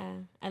 Yeah.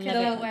 I love Killer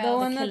it. whales. The The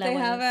one that killer they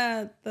whales. have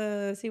at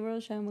the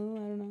SeaWorld Shamu, I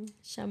don't know.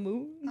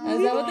 Shamu?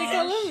 Is that what they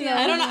call them? shit. No.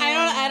 I don't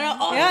know.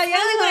 Oh, Yeah, yeah,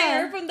 what I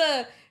yeah.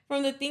 heard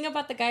from the thing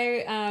about the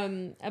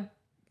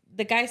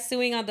guy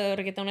suing all the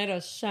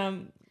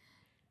reggaetoneros.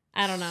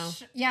 I don't know.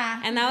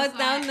 Yeah. And now that's it's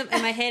down why.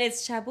 in my head.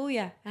 It's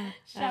shabuya.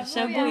 Shabuya.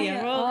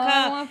 Shabuya. Roll Oh, I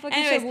call. want fucking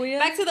Anyways, shabuya.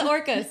 back to the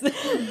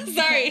orcas.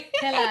 Sorry.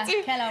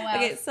 Killer whales.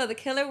 Okay, so the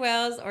killer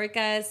whales,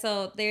 orcas.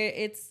 So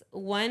it's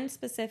one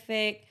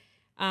specific,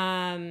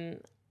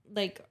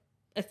 like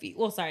a few.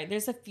 Well, sorry.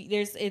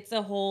 It's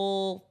a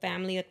whole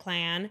family, a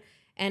clan,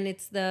 and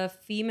it's the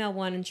female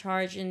one in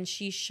charge, and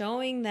she's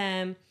showing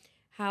them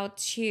how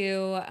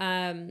to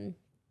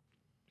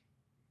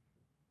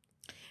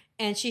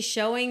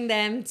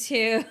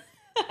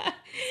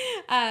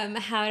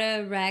how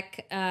to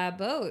wreck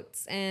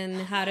boats and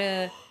how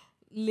to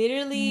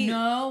literally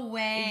No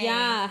way.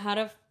 yeah, how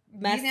to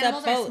mess These up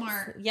animals are boats.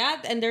 smart.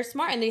 Yeah, and they're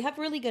smart and they have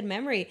really good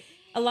memory.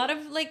 A lot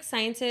of like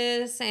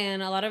scientists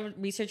and a lot of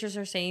researchers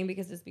are saying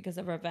because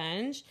of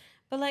revenge.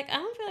 But like I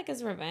don't feel like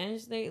it's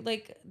revenge.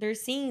 They're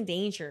seeing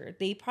danger.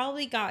 They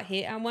probably got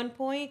hit at one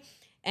point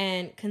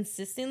and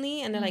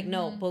consistently, and they're like,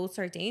 no, boats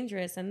are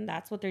dangerous, and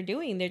that's what they're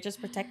doing. They're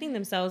just protecting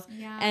themselves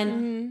Yeah.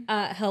 and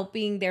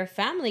helping their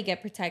family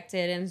get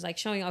protected, and it's like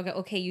showing,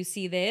 okay, you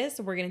see this,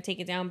 we're gonna take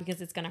it down because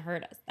it's gonna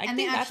hurt us. I and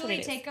think they that's what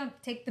actually it is.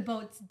 take the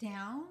boats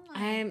down.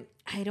 Like,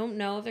 I don't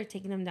know if they're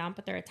taking them down,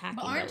 but they're attacking.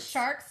 but aren't boats.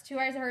 sharks too?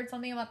 I heard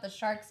something about the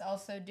sharks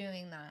also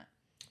doing that.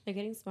 They're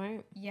getting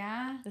smart.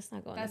 Yeah. Let's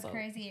not go on That's the boat.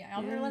 crazy.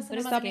 I'll Yeah. listen But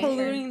it's Stop about okay.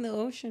 polluting the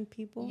ocean,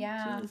 people.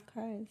 Yeah. Jesus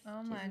Christ.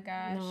 Oh my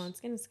gosh. No, it's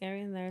getting scary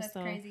in there. That's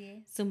so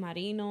crazy.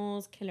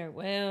 submarinos, killer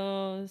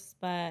whales.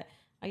 But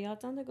are y'all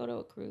down to go to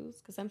a cruise?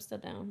 Because I'm still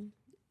down.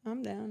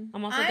 I'm down.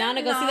 I'm also I'm down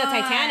to go see the not.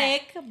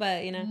 Titanic,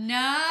 but you know,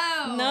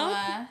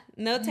 No.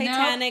 no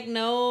Titanic,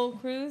 no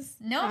cruise.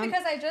 No,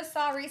 because I just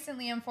saw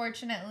recently,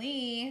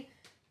 unfortunately,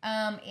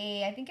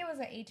 I think it was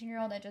an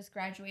 18-year-old that just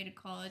graduated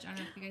college. I don't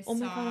know if you guys Oh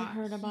saw. my God, I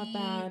heard about He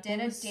that. did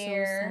That a was so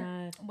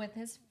dare sad. with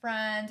his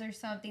friends or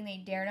something. They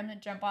dared him to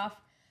jump off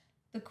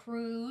the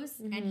cruise,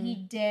 and Mm-hmm. he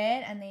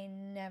did, and they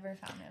never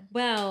found him.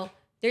 Well,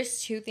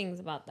 there's two things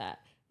about that.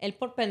 El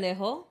por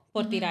pendejo,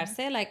 por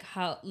tirarse,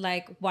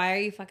 why are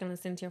you fucking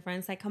listening to your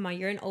friends? Like, come on,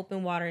 you're in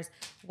open waters.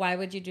 Why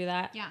would you do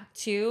that? Yeah.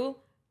 Two,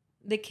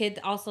 the kid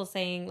also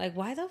saying, like,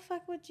 why the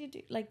fuck would you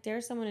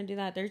dare someone to do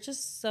that? They're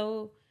just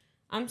so,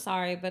 I'm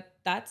sorry, but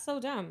that's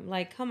so dumb.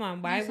 Like, come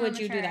on, why That's so would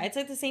you do immature. that? It's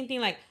like the same thing,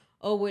 like,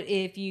 oh, would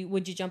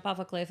you jump off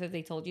a cliff if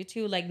they told you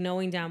to? Like,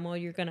 knowing damn well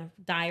you're gonna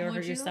die or Would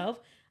hurt you? yourself.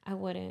 I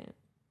wouldn't.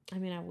 I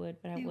mean, I would,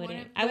 but I You wouldn't.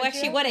 wouldn't? I Would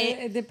actually you? wouldn't.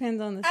 It depends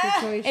on the Ah,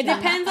 situation. It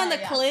depends on the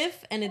Yeah.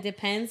 cliff, and it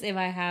depends if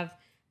I have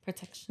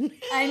protection.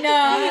 I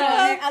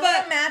know. A But-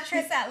 little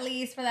mattress at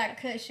least for that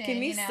cushion. Give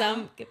me you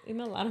know? give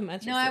me a lot of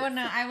mattresses. No, I would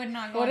not. I would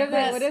not go. What on if a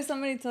cruise. what if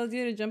somebody told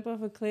you to jump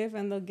off a cliff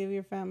and they'll give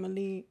your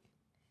family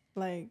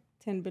like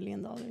 $10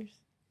 billion?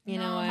 You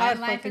No, know what? my I'd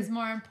life fucking- is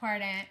more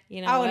important.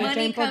 You I know would what?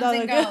 Money jump off comes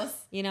and that goes.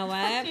 You know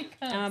what?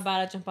 I'm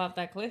about to jump off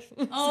that cliff.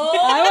 Oh,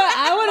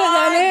 I would have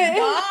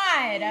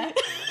done it. God.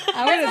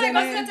 I would That's have why I done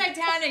go to the it.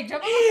 Titanic.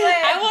 Jump on the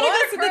cliff. I want to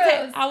go see the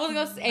cruise. I want to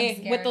go see,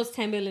 I'm with scared. those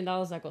 $10 billion.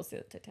 I go see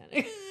the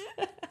Titanic.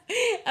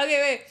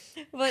 Okay,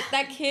 wait. But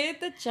that kid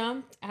that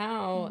jumped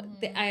out,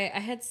 I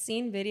had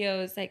seen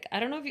videos. Like, I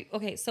don't know if you...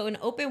 Okay, so in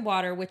open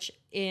water, which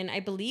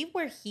I believe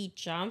where he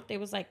jumped, it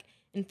was like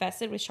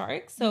infested with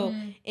sharks. So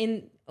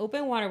in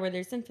open water where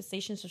there's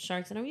infestations of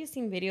sharks, I know you've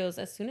seen videos,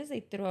 as soon as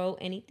they throw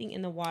anything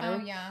in the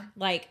water,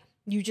 like,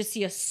 you just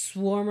see a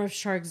swarm of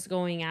sharks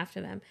going after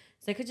them.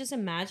 So I could just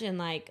imagine,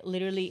 like,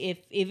 literally,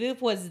 if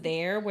it was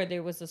there where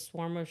there was a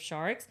swarm of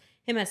sharks,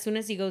 him, as soon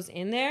as he goes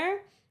in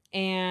there,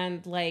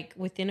 and, like,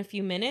 within a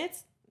few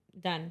minutes,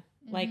 done.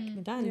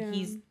 Like, done.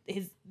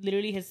 Yeah.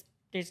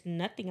 There's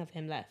nothing of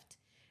him left.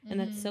 And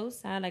that's so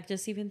sad. Like,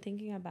 just even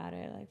thinking about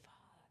it, like,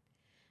 fuck.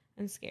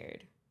 I'm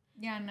scared.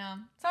 Yeah, no.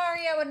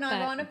 Sorry, I would not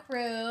go on a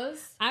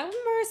cruise. I'm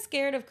more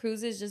scared of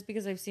cruises just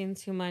because I've seen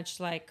too much,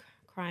 like,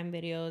 crime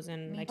videos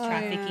and like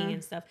trafficking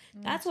and stuff.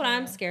 That's what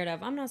I'm scared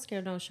of. I'm not scared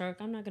of no shark.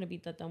 I'm not gonna be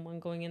the dumb one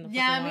going in the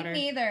fucking water. Yeah,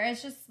 me neither.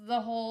 It's just the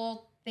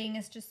whole thing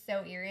is just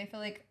so eerie. I feel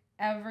like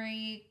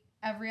every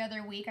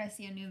other week I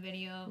see a new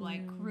video of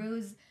like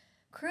cruise,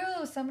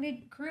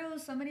 somebody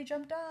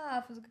jumped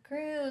off. It was like a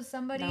cruise.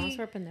 Somebody,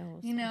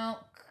 you know,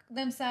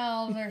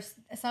 themselves or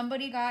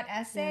somebody got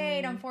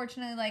essayed.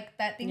 Unfortunately, like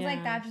that things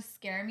like that just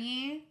scare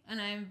me,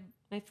 and I'm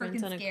my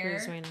friend's on a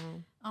cruise right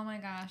now. Oh my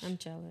gosh. I'm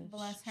jealous.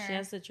 Bless her. She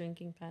has the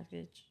drinking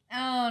package.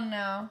 Oh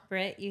no.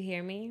 Britt, you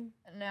hear me?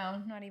 No,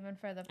 not even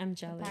for the I'm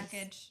jealous.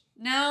 package.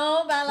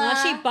 No, Bella. Well,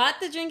 she bought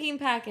the drinking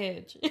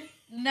package.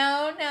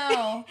 No.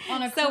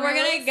 On a cruise. So we're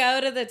gonna go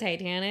to the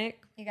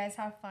Titanic. You guys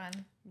have fun.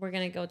 We're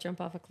gonna go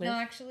jump off a cliff. No,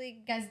 actually,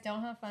 you guys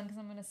don't have fun because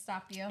I'm gonna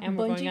stop you. And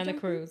we're going on the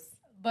cruise.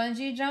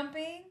 Bungee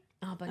jumping?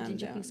 Oh, bungee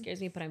jumping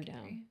scares me, but I'm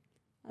down.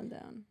 I'm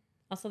down.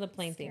 Also the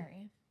plane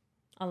thing.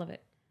 All of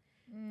it.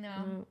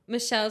 No.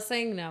 Michelle's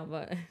saying no,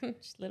 but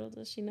little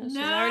does she know she's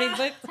already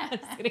booked. I'm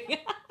just kidding.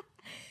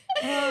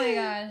 Oh my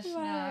gosh. No,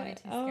 I'd be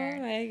too scared.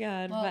 Oh my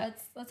god. Well,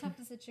 let's hope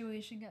the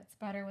situation gets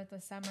better with the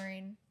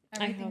submarine.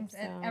 Everything's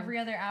I hope so. Every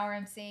other hour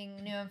I'm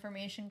seeing new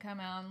information come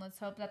out, and let's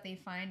hope that they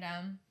find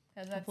them.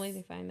 Hopefully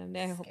they find them.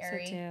 I hope so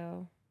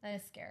too. That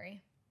is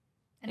scary.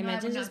 And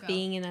imagine just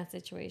being in that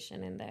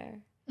situation in there.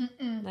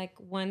 Like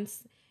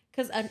once,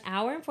 because an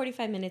hour and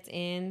 45 minutes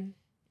in,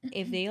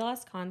 if they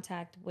lost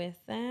contact with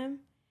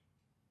them,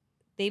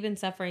 they've been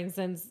suffering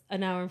since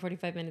an hour and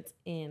 45 minutes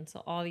in.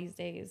 So all these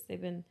days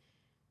they've been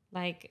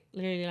like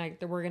literally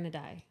like we're gonna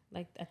die.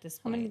 Like at this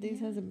point. How many days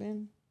has it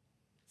been?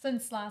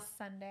 Since last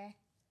Sunday.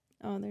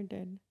 Oh, they're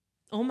dead.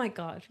 Oh my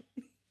god.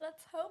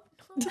 Let's hope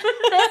not.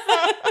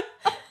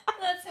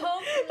 Let's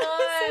hope not.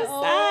 So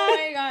oh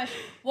my gosh.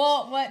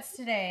 Well, what's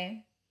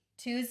today?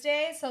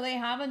 Tuesday? So they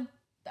haven't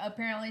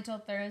apparently till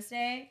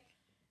Thursday.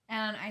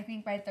 And I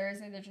think by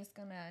Thursday they're just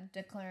gonna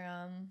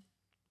declare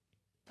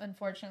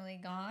unfortunately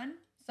gone.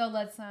 So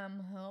let's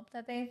hope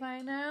that they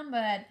find them.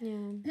 But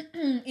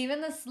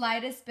even the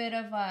slightest bit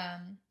of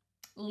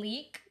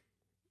leak,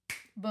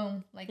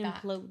 boom, like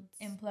implodes.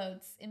 That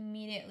implodes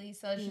immediately.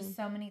 So it's just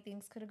so many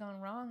things could have gone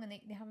wrong, and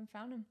they haven't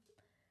found them.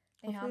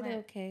 Hopefully they're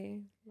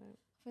okay.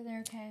 Hopefully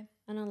they're okay.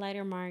 On a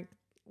lighter mark,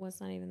 was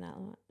not even that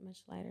much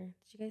lighter.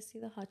 Did you guys see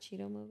the Hot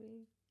Cheeto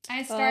movie?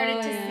 I started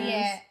to see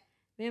it.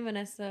 Me and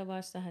Vanessa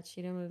watched the Hot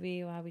Cheeto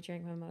movie while we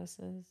drank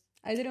mimosas.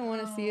 I didn't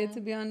want to see it,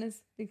 to be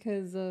honest,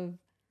 because of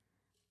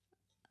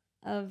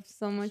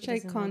so much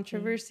like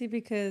controversy.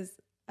 Because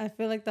I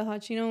feel like the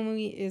Hot Cheeto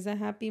movie is a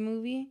happy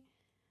movie,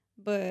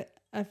 but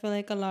I feel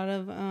like a lot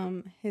of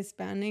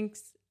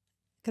Hispanics,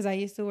 because I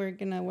used to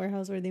work in a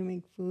warehouse where they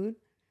make food,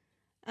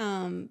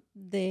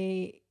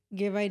 they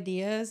give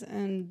ideas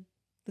and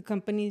the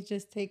companies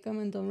just take them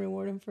and don't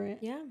reward them for it.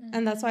 Yeah.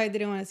 And that's why I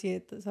didn't want to see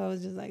it. So I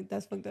was just like,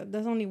 that's fucked up.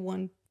 That's only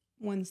one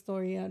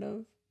story out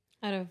of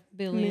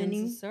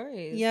billions of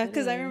stories. Yeah,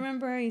 because I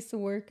remember I used to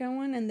work at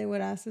one and they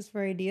would ask us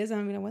for ideas. And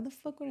I'm like, why the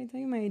fuck would I tell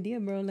you my idea,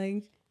 bro?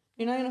 Like,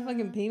 you're not going to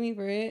fucking pay me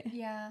for it.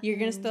 Yeah. You're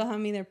going to still have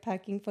me there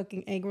packing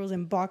fucking egg rolls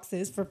in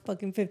boxes for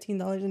fucking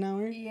 $15 an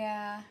hour.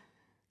 Yeah.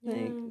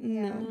 Like,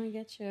 no. I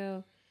get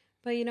you.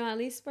 But, you know, at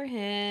least for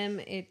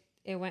him,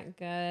 it went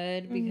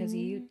good because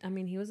he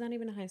was not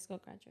even a high school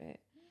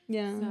graduate.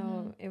 Yeah.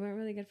 So it went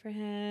really good for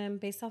him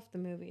based off the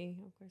movie,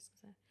 of course.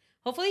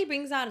 Hopefully he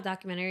brings out a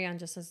documentary on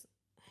just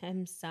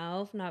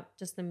himself, not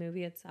just the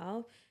movie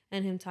itself,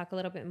 and him talk a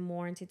little bit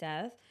more into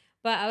depth.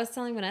 But I was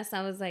telling Vanessa,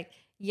 I was like,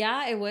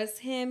 yeah, it was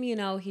him. You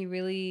know, he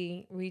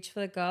really reached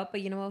for the goat.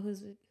 But you know what?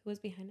 Who was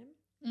behind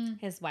him?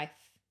 His wife.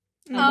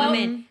 A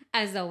woman,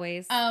 as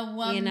always. A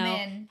woman. You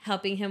know,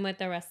 helping him with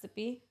the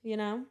recipe, you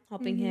know,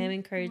 helping him,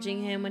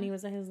 encouraging him when he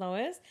was at his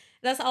lowest.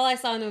 That's all I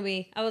saw in the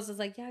movie. I was just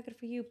like, yeah, good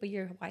for you. But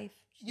your wife.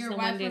 Your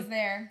wife was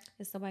there.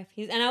 It's the wife.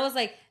 And I was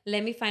like,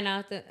 let me find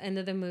out at the end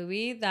of the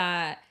movie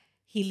that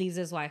he leaves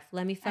his wife.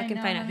 Let me fucking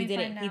find out. He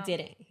didn't.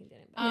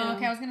 Oh,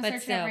 okay. I was going to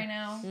search it up right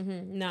now.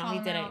 No, he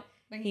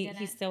didn't.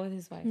 He's still with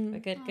his wife.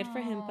 But good for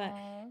him. But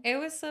it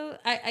was so,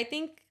 I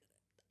think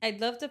I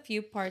loved a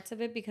few parts of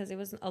it because it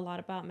was a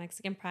lot about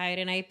Mexican pride.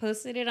 And I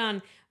posted it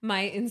on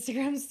my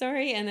Instagram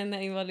story and then the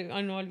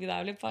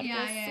Inolvidable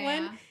podcast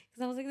one.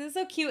 Because I was like, this is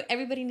so cute.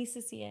 Everybody needs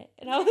to see it.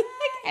 And I was like,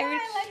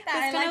 I like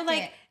that. It's I kind of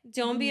like,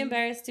 don't be Mhm.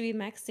 embarrassed to be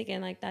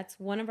Mexican. Like, that's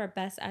one of our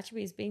best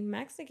attributes, being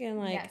Mexican.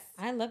 Like, Yes.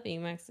 I love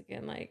being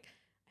Mexican. Like,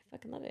 I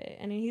fucking love it.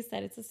 And he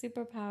said it's a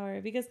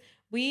superpower because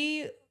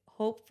we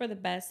hope for the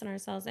best in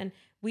ourselves and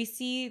we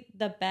see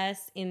the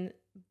best in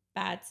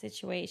bad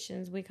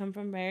situations. We come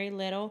from very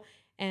little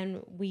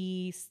and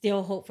we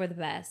still hope for the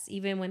best,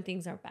 even when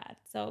things are bad.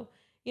 So,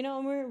 you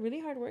know, we're really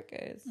hard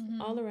workers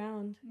all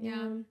around.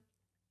 Yeah.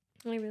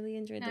 I really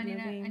enjoyed the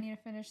movie. I need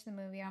to finish the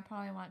movie. I'll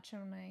probably watch it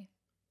when I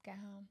get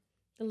home.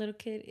 The little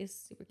kid is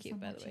super cute,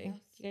 by the way. Chidos.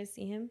 Did you guys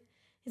see him?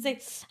 He's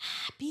like,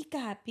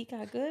 pica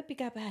good,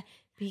 pica bad,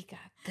 pica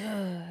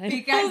good.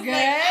 Pica I was good?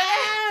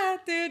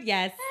 like, dude,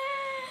 yes.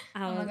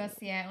 I'm gonna go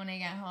see it when I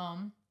get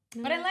home.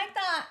 But I like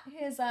that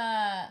his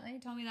he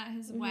told me that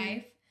his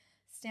wife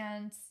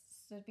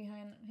stood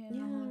behind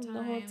him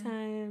the whole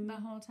time. The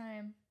whole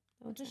time.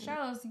 It just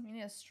shows you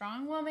need a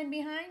strong woman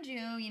behind you.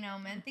 You know,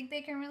 men think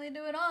they can really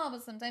do it all,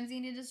 but sometimes you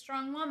need a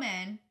strong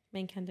woman.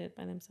 Men can do it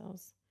by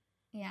themselves.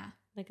 Yeah.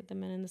 Look at the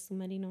men in the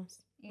submarinos.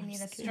 You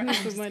need a strong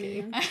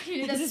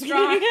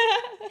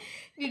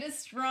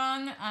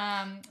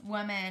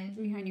woman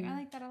behind you. I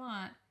like that a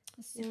lot.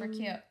 It's super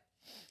cute.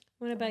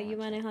 What about you,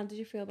 Manny? How did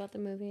you feel about the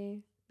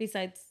movie?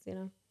 Besides, you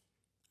know.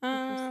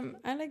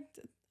 I liked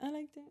it. It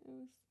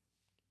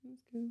was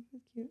good. It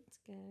was cute. It's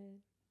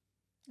good.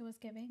 It was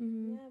giving.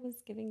 Mm-hmm. Yeah, it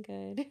was giving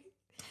good.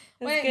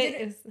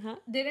 Wait,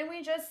 didn't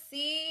we just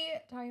see,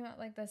 talking about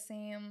like the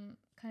same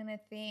kind of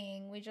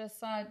thing, we just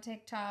saw a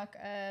TikTok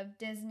of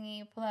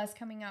Disney Plus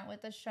coming out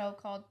with a show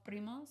called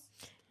Primos.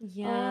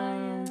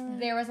 Yeah.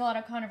 There was a lot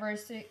of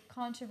controversy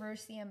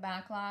and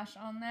backlash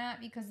on that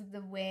because of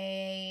the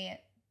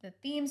way the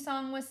theme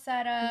song was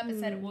set up. It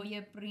said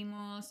Oye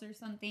Primos or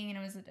something, and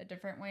it was a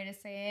different way to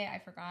say it. I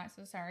forgot,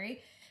 so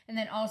sorry. And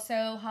then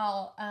also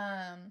how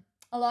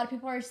a lot of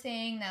people are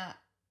saying that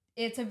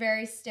it's a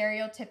very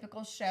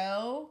stereotypical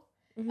show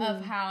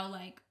of how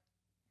like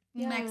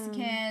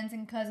Mexicans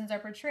and cousins are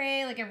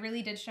portrayed. Like it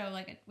really did show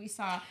like we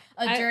saw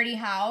a dirty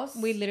house.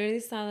 We literally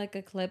saw like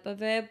a clip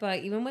of it, but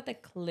even with the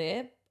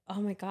clip,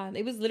 oh my God,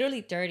 it was literally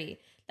dirty.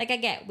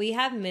 Like we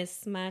have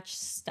mismatched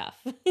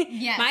stuff.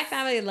 Yes. My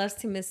family loves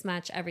to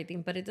mismatch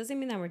everything, but it doesn't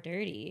mean that we're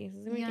dirty.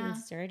 It doesn't mean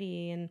it's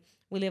dirty. And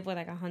we live with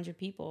like 100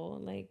 people.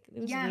 Like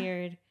it was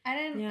weird. I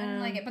didn't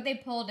like it, but they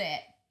pulled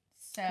it.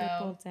 So they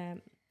pulled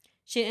it.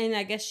 And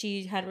I guess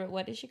she had,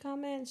 what did she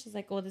comment? She's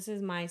like, "Well, this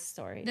is my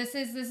story. This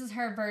is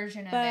her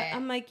version of it." But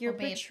I'm like, you're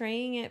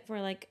portraying it for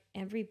like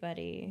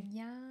everybody.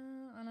 Yeah,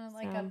 on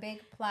a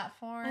big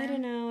platform. I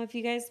don't know. If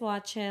you guys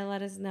watch it,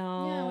 let us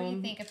know. Yeah, what do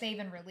you think if they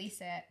even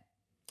release it?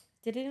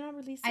 Did it not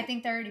release it? I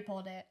think they already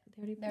pulled it.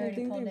 They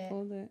already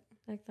pulled it.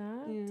 Like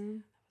that?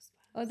 Yeah.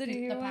 Oh, did you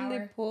hear when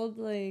they pulled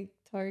like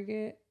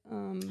Target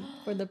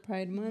for the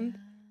Pride Month?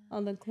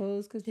 All the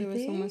clothes because there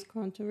was so much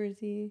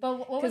controversy.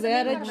 But what was they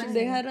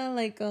had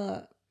like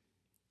a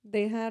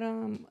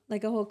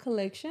whole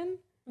collection,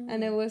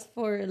 and it was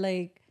for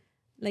like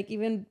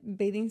even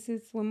bathing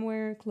suits,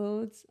 swimwear,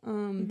 clothes.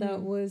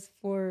 That was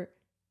for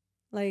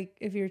like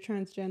if you're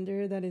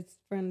transgender, that it's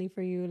friendly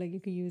for you. Like you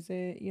could use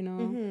it, you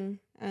know.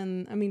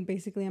 And I mean,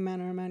 basically, a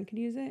man or a man could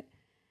use it.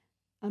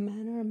 A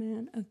man or a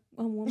man,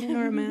 a woman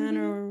or a man,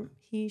 or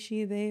he,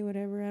 she, they,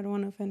 whatever. I don't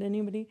want to offend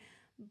anybody,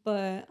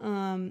 but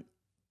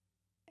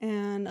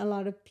and a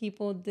lot of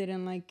people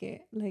didn't like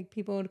it. Like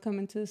people would come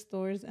into the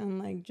stores and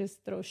like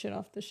just throw shit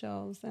off the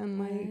shelves and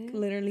like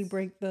literally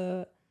break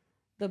the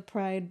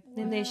Pride.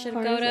 Then they should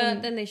go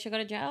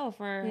to jail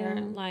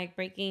for like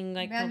breaking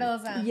like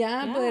vandalism.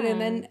 But and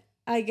then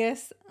I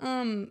guess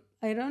I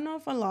don't know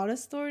if a lot of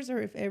stores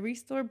or if every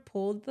store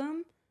pulled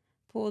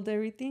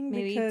everything.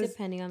 Maybe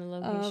depending on the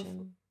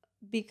location.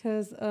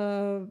 Because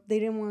they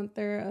didn't want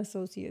their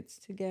associates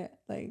to get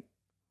like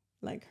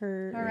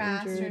hurt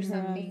harassed or injured, or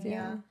something.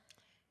 Yeah.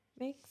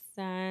 Makes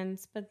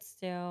sense, but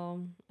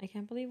still, I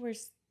can't believe we're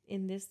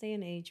in this day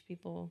and age,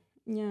 people.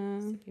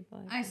 Yeah.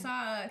 I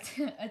saw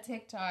a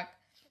TikTok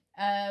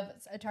of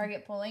a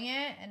Target pulling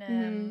it,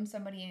 and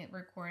somebody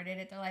recorded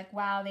it. They're like,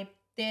 wow, they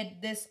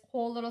did this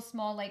whole little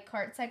small like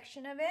cart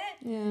section of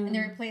it, and they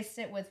replaced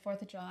it with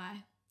 4th of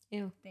July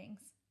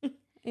things.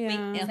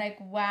 Yeah. It's like,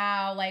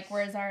 wow, like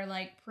where's our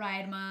like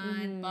Pride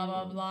Month, blah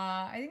blah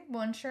blah. I think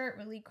one shirt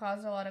really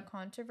caused a lot of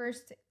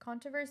controversy.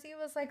 It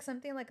was like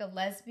something like a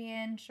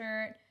lesbian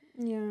shirt.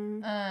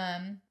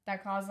 Yeah.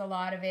 That caused a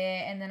lot of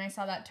it. And then I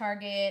saw that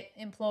Target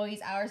employees'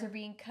 hours are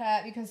being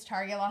cut because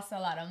Target lost a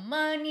lot of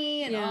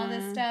money and all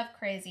this stuff.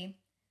 Crazy.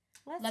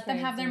 Let them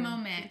have their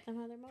moment.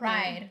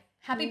 Pride.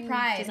 Happy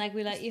Pride. Just like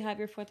we let you have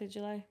your 4th of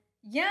July.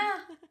 Yeah,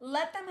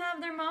 let them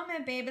have their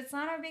moment, babe. It's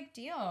not a big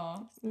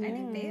deal. Yeah. I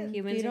think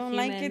if you don't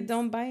like it,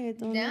 don't buy it.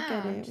 Don't look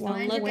at it.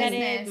 Don't look at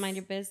it. Mind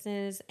your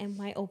business.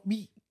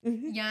 MYOB.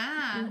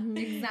 Yeah,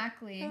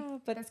 exactly.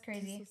 But that's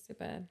crazy. That's so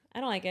bad. I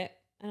don't like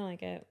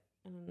it.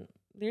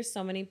 There's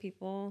so many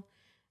people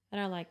that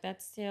are like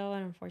that still,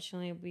 and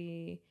unfortunately,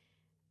 we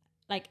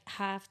like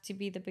have to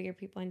be the bigger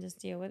people and just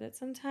deal with it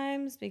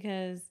sometimes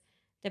because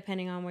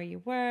depending on where you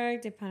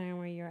work, depending on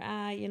where you're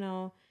at, you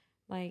know,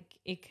 like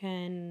it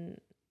can.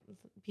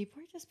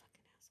 People are just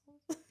fucking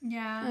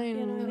Yeah. I You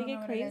know, know. they I don't know get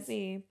what it is.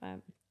 crazy, but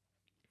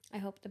I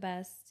hope the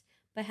best.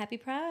 But happy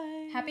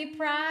Pride. Happy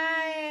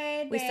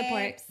Pride. We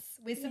support. babes.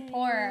 We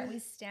support. Yay. We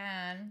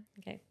stand.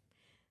 Okay.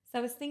 So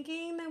I was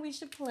thinking that we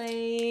should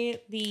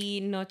play the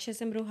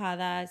Noches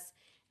Embrujadas.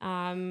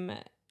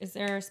 Is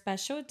there a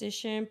special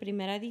edition,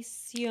 Primera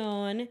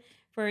Edición,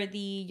 for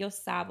the Yo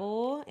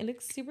Sabo? It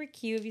looks super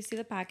cute. If you see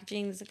the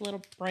packaging, there's like a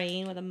little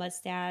brain with a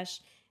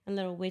mustache, and a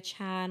little witch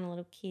hat, and a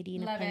little kitty,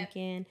 and Love a it.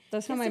 pumpkin.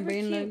 That's how It's my super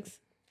brain cute. looks.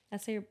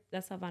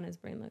 That's how Vanna's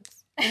brain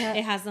looks. Yeah.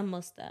 It has a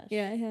mustache.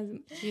 Yeah, it has.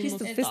 She's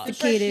mustache. It's super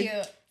sophisticated.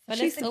 cute. But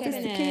She's let's open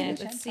sophisticated.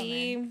 it. Let's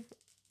Gentleman.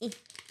 see.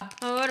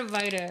 I'm gonna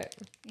bite it.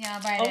 Yeah,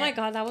 bite Oh it. my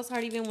god, that was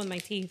hard even with my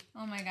teeth.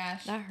 Oh my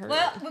gosh. That hurt.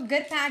 Well,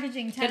 good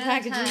packaging. 10 Good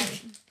out of packaging.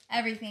 10.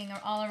 Everything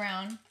all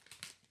around.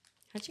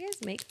 How'd you guys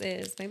make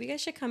this? Maybe you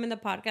guys should come in the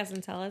podcast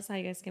and tell us how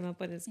you guys came up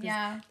with this. 'Cause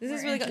Yeah. this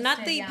is we're really good. Not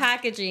the interested, yeah.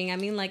 packaging. I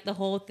mean, like the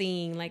whole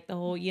thing, like the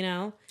whole,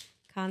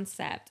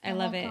 concept. I The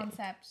love whole it.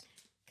 Concept.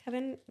 Come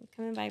and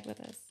vibe with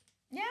us.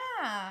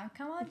 Yeah.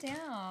 Come on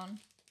down.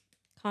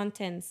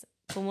 Contents.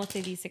 Como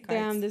se dice cards?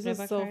 Damn, this is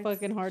Prueba so cards?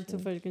 fucking hard to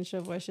fucking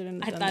shove. I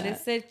shouldn't I have done thought that. it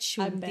said I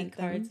chunti bent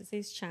cards. them. It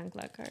says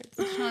chancla cards.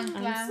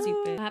 Chancla. I'm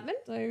stupid. What happened?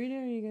 Do I read it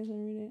or you guys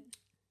want to read it?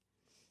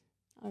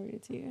 I'll read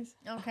it to you guys.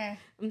 Okay.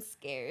 I'm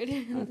scared.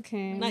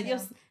 Okay.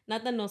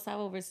 Not the no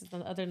sabo versus the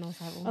other no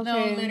sabo. Okay.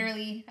 No,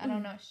 literally. I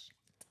don't know.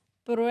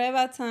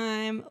 Prueba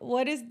time.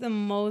 What is the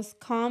most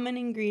common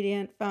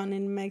ingredient found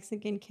in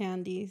Mexican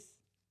candies?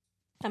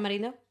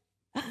 Tamarindo?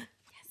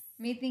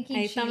 Me thinking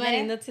I ate chile.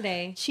 tamarindo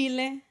today.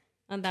 Chile.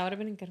 And that would have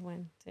been a good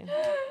one, too.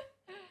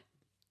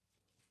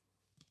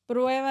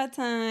 Prueba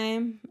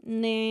time.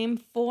 Name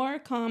 4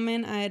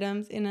 common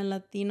items in a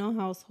Latino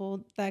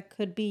household that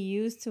could be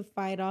used to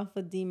fight off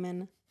a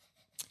demon.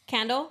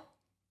 Candle?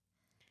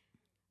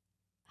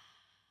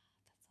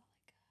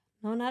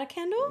 No, not a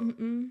candle?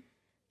 Mm-mm.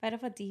 Fight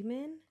off a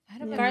demon?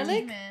 Fight off a Garlic?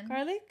 demon.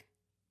 Garlic?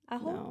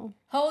 Ajo? No.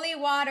 Holy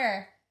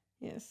water.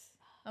 Yes.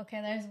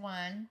 Okay, there's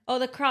one. Oh,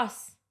 the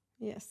cross.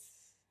 Yes.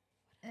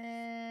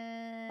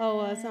 Oh,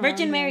 Oh, that's Virgin on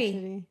there, Mary.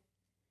 actually.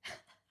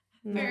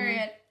 No.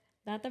 Period.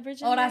 Not the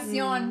Virgin Mary?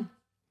 Oración.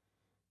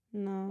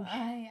 No.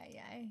 Ay,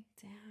 ay, ay.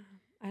 Damn.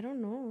 I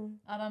don't know.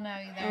 I don't know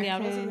either. Oh, yeah.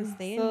 Diablos gonna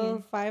stay in So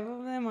here. 5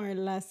 of them are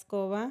la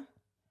escoba,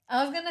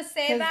 I was gonna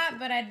say 'Cause- that,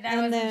 but I and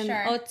wasn't then-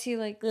 sure. Oh, to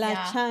like... la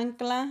Yeah.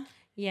 chancla,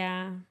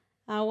 Yeah.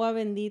 agua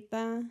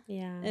bendita,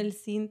 Yeah. el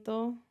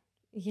cinto,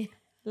 Yeah.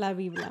 la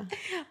Biblia.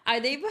 Are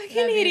they fucking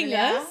La hating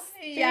Biblia? us?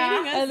 They're Yeah.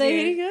 hating us, Are they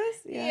dude. hitting us?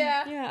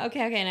 Yeah. Yeah.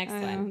 Okay. Next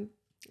one.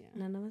 Yeah.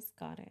 None of us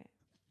got it.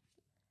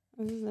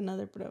 This is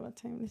another prueba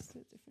time. Let's do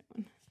a different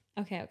one.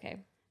 Okay.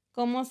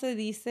 ¿Cómo se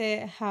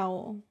dice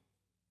howl?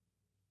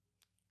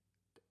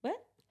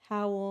 What?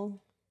 Howl.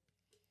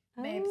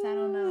 Babes, I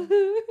don't know.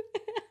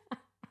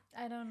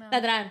 I don't know.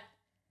 Ladrar.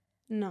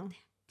 No.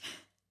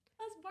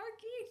 That's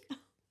barking.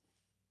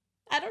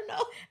 I don't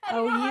know. I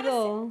don't know how to say-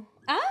 Aullido.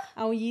 Ah?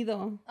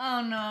 Aullido.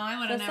 Oh no, I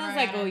would have That never. sounds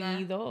like gotten that.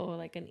 oído,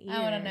 like an ear.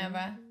 I would've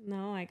never.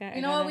 No, I got.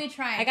 You know what? We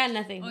tried. I got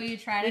nothing. Oh, you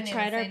tried. We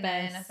tried our I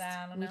best. said,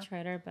 I don't We know.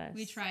 tried our best.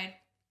 We tried.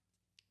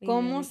 We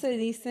 ¿Cómo really- se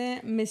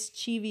dice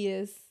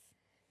mischievous?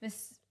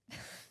 Miss.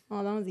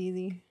 Oh, that was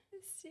easy.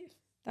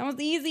 That was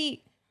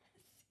easy.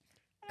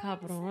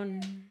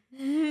 Cabrón. I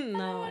No,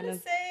 don't want no. to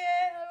say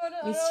it. I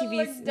don't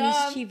look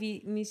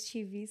dumb.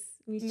 Mischievous.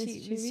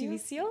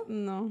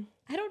 No.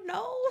 I don't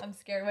know. I'm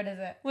scared. What is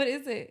it? What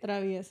is it?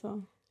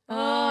 Travieso.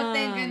 Oh,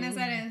 thank goodness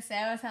I didn't say.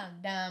 I would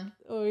sound dumb.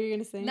 Oh, you're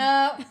gonna say? No.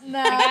 got I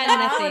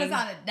would have nothing.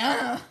 sounded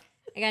dumb.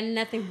 I got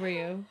nothing for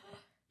you.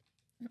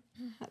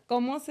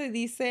 ¿Cómo se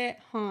dice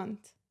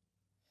haunt?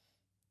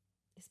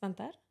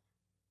 Espantar?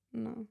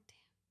 No.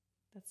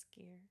 That's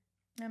scary.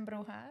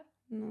 Embrujar.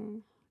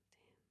 No.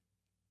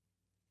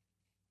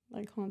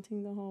 Like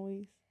haunting the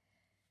hallways.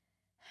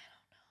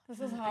 This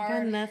is I got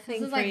hard. nothing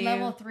This is for like you.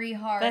 level 3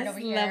 hard That's over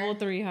here. level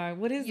 3 hard.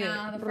 What is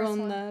Yeah, it? the first one.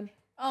 Rondar.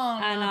 Oh,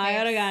 no. I know. I would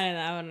have babes. got it.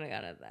 I would have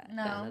got it. That.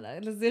 No.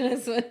 Let's do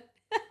this one.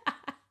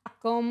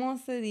 ¿Cómo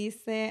se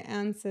dice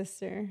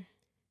ancestor?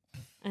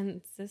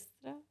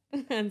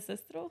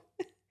 Ancestral?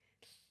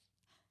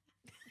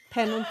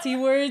 Penalty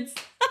words.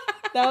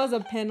 That was a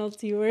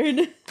penalty word.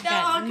 I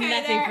got okay,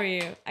 nothing there. for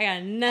you. I got I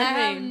have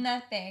nothing.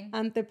 nothing.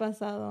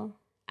 Antepasado.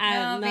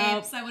 No, no.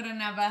 babes, I would have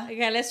never.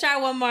 Okay, let's try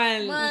one more.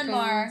 One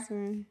more.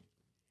 Sorry.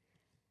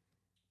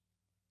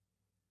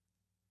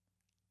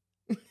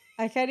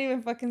 I can't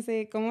even fucking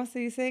say it. ¿Cómo se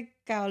dice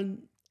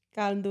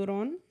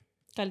calderón?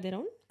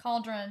 Calderón?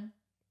 Cauldron.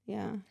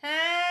 Yeah.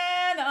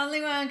 Ah, the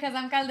only one because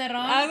I'm Calderon.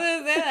 I was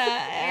gonna say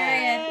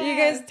that. Period. You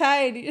guys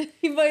tied.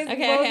 You boys both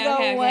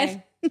got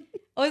one.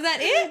 Oh, is that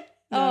it?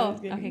 No, I Oh, was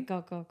kidding. okay,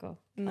 go.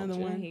 Another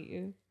Culture, I one. hate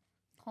you.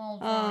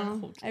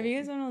 Cauldron. If you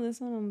guys don't know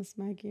this one, I'm gonna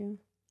smack you.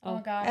 Oh,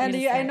 God. And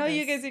I'm I gonna know say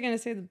you this. guys are gonna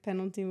say the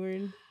penalty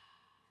word.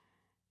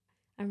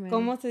 I'm ready.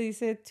 ¿Cómo se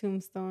dice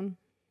tombstone?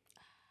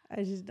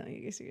 I just know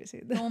you guys are gonna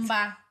say that.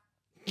 Tumba.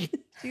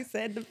 She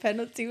said the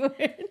penalty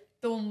word.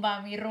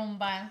 Tumba, mi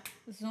rumba.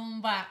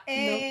 Zumba.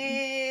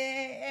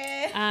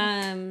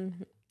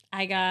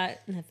 I got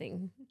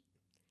nothing.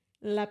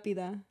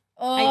 Lápida.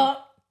 Oh.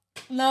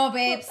 No,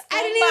 babes.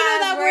 I didn't even know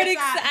that word. I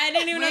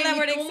didn't even know that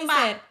word Tumba.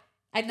 existed.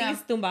 I think No.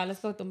 it's tumba. Let's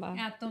go tumba.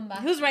 Yeah, tumba.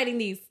 Who's writing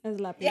these? Es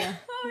lápida. Yeah.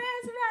 Oh,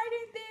 yes,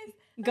 writing this.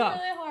 Go.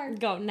 Really hard.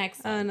 Go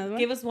next. One. Another one?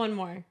 Give us one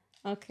more.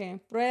 Okay.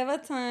 Prueba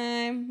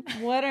time.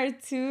 What are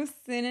 2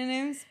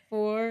 synonyms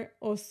for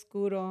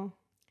oscuro?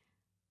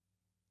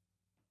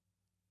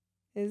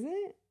 Is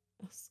it?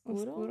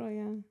 Oscuro?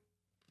 Yeah.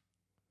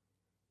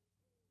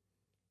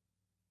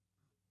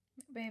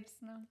 Babes,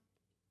 no.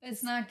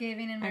 It's not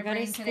giving in my I got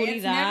brain today.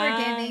 It's never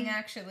giving,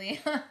 actually.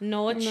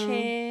 Noche.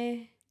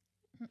 I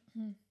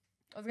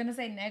was going to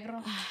say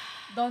negro.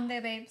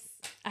 ¿Dónde, babes?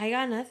 I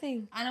got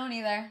nothing. I don't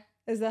either.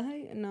 Is that how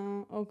you...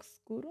 No.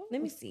 Oscuro?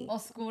 Let me see.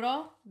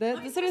 Oscuro?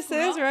 That's what it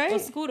says, right?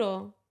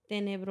 Oscuro.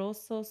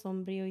 Tenebroso,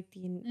 sombrío y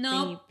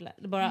Nope.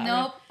 tenebla.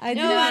 Nope. I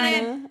No, do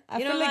Vane. know. I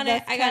You feel know like what?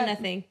 that's I got cat.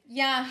 nothing.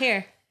 Yeah.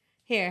 Here.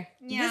 Yeah.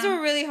 These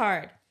were really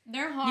hard.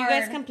 They're hard. You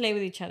guys can play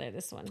with each other.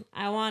 This one.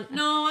 I want.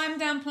 No, I'm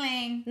done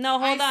playing. No,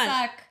 hold on.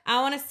 I suck.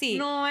 I want to see.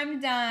 No, I'm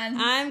done.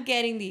 I'm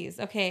getting these.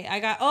 Okay, I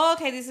got. Oh,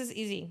 okay. This is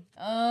easy.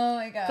 Oh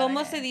my god.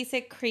 ¿Cómo se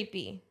dice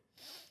creepy?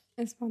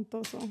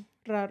 Espantoso.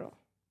 Raro.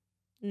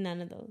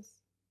 None of those.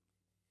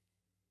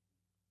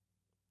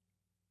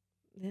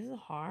 This is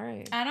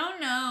hard. I don't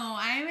know.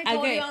 I told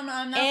Okay. you I'm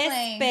not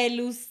playing.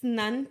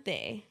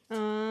 Espeluznante.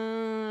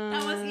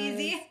 That was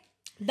easy.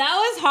 That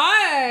was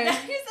hard.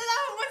 You said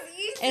that was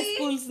easy.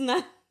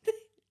 Expulsnante.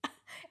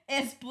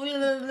 Wait,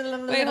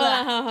 Wait, hold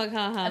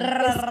on.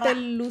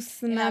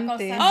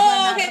 Espeluznante.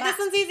 Oh, okay.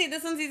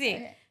 This one's easy.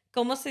 Okay.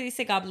 ¿Cómo se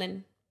dice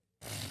goblin?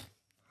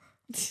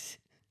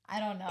 I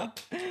don't know.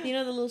 You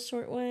know the little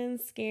short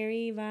ones,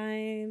 scary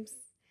vibes,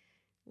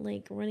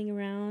 like running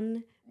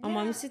around. My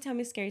mom used to tell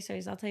me scary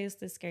stories. I'll tell you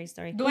this scary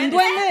story. Duende.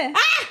 Duende.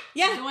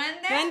 Yeah.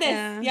 Duende? Duendes.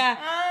 Yeah. Yeah.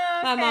 Oh,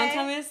 My mom okay.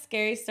 told me a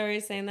scary story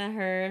saying that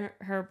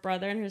her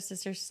brother and her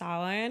sister saw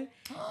one,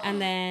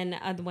 and then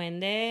a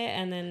duende,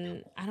 and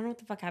then I don't know what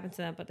the fuck happened to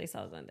them, but they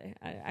saw a duende.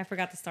 I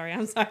forgot the story.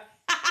 I'm sorry.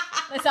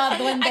 They saw a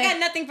duende. I got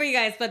nothing for you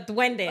guys, but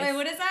duendes. Wait,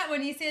 what is that?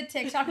 When you see a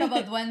TikTok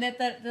about duende,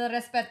 te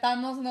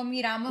respetamos, no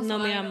miramos. No o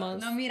algo. miramos.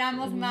 No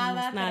miramos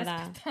nada.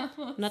 Nada. Te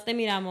respetamos. No te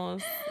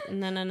miramos.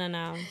 No. I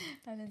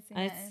didn't see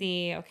Let's that.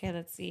 see. Okay,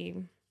 let's see.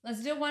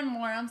 Let's do one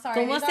more. I'm sorry.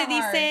 ¿Cómo These se are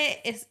hard.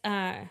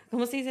 dice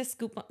 ¿cómo se dice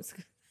scoop?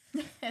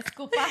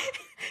 Escupa.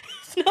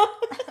 No.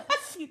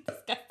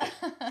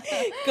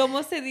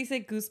 ¿Cómo se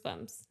dice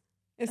goosebumps?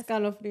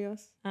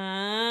 Escalofríos.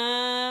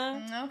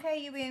 Ah.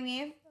 Okay, you beat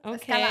me.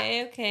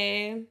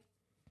 Okay.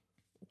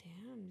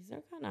 Damn, these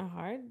are kind of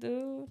hard,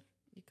 dude.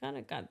 You kind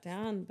of got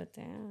down, but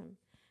damn.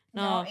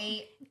 No.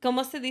 8.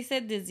 ¿Cómo se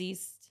dice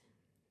deceased?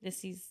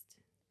 Deceased.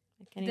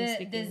 I can't even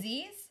speak English.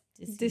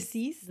 Disease?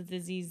 Deceased? The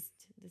diseased.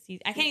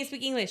 I can't even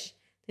speak English.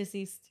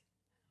 Deceased.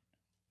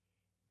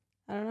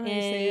 I don't know how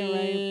to say it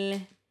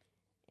right.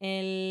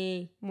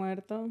 El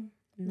Muerto.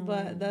 No.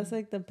 But that's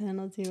like the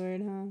penalty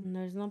word, huh?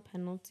 There's no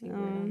penalty word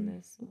on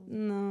this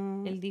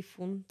one. No. El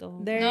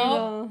difunto. There Nope. you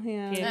go.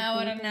 Yeah. Que- I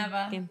would have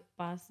never. Que en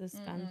paz I need to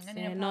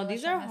descanse. No, polish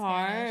these up are my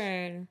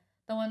hard.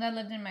 The one that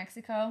lived in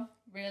Mexico.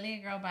 Really?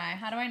 Girl, bye.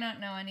 How do I not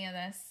know any of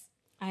this?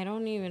 I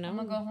don't even know. I'm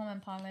going to go home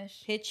and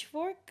polish.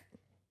 Pitchfork.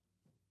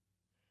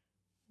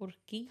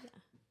 Horquilla.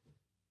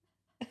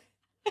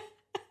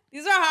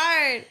 These are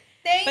hard.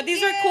 Thank But these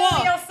you, are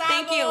cool. Yo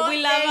Thank you. Sabo.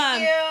 We love Thank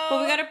them. you.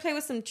 But we got to play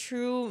with some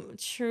true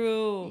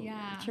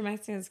Yeah.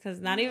 Mexicans because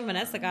not even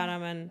Vanessa got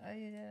them. And Oh,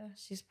 yeah.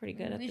 she's pretty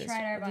good at We this.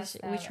 tried our best.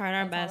 We tried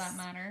our That's best. all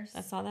that matters.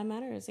 That's all that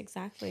matters.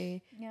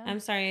 Exactly. Yeah. I'm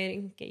sorry I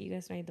didn't get you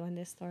guys my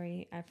duende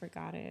story. I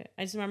forgot it.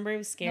 I just remember it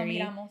was scary.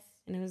 No miramos.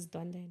 And it was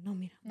duende. No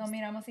miramos. No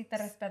miramos y te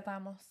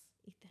respetamos.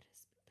 Y te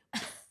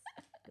respetamos.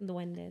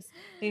 Duendes.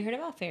 Have you heard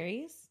about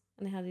fairies?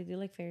 And how they do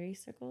like fairy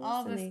circles?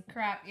 All and this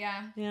crap,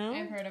 yeah. yeah.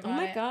 I've heard about Oh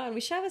my it. god,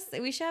 we should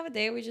have a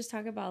day where we just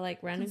talk about like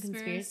random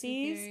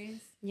conspiracies.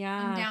 theories.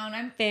 Yeah, I'm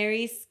down.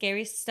 fairies,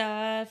 scary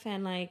stuff,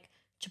 and like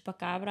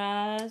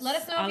chupacabras. Let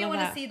us know all if you of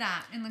want to that. see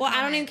that in the Well,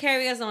 I don't even comments. care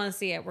if you guys don't want to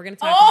see it. We're gonna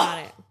talk Oh! about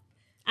it.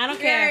 I don't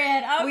care.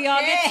 Period. We all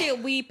get Okay. to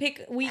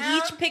we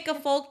each pick a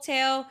folk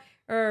tale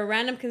or a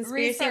random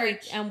conspiracy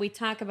Research. and we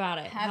talk about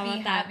it. How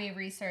about that? Heavy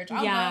research.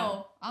 I'll Yeah.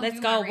 go. Let's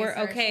do go. my We're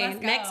research. okay. Let's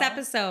go. Next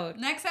episode.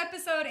 Next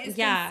episode is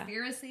Yeah.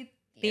 conspiracy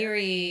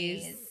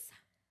Theories.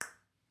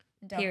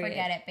 Don't Period.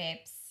 forget it,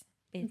 babes.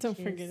 Don't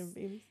forget Bitches. it,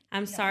 baby.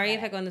 I'm Don't sorry if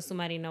forget I go into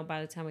Submarino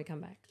by the time we come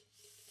back.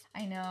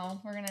 I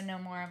know. We're gonna know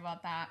more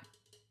about that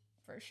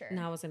for sure.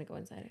 No, I was gonna go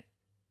inside it.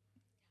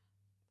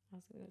 I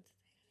was gonna go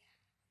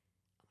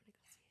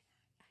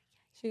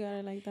She got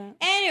it like that.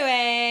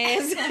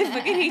 Anyways, I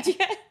fucking hate you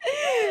guys.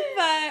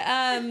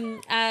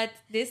 But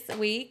this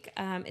week,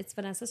 it's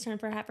Vanessa's turn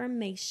for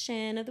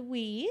affirmation of the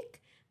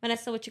week.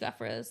 Vanessa, what you got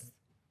for us?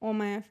 Well,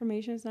 my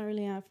affirmation is not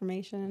really an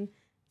affirmation.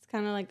 It's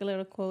kind of like a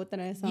little quote that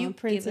I saw You in give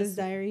Princess us-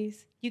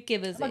 Diaries. You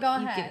give us But it. go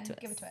You ahead.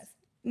 give it to us.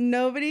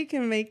 Nobody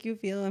can make you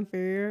feel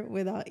inferior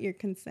without your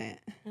consent.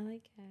 I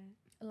like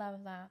it.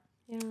 Love that.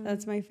 Yeah.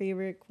 That's my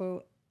favorite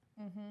quote.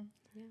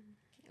 Mm-hmm.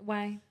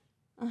 Why?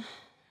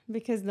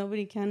 Because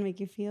nobody can make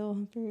you feel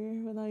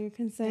inferior without your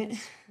consent.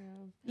 I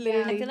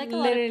Literally. feel like a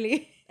lot of-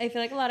 literally. I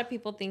feel like a lot of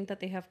people think that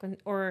they have,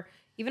 or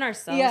even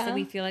ourselves, that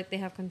we feel like they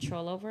have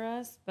control over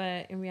us.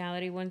 But in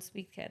reality, once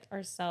we get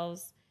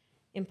ourselves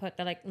input,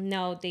 they're like,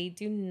 no, they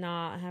do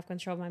not have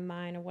control of my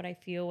mind or what I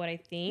feel, what I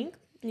think.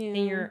 Yeah.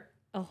 And you're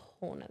a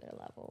whole nother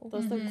level.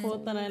 That's the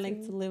quote that I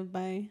like to live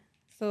by.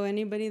 So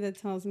anybody that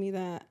tells me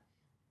that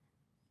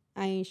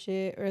I ain't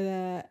shit or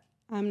that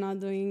I'm not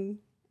doing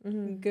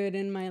good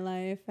in my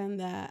life and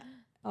that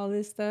all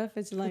this stuff,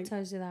 it's like, who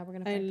tells you that we're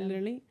gonna I fight them?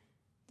 literally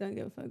don't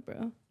give a fuck,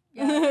 bro.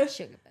 Yeah.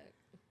 Sugar bug.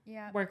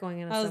 Yeah. We're going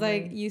in a I was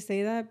submarine. like, you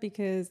say that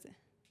because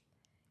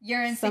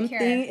You're insecure.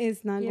 something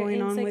is not You're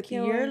going on with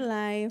insecure. your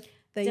life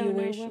that you Don't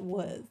know wish what.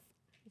 was.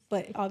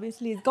 But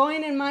obviously it's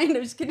going in mine.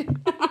 I'm just kidding.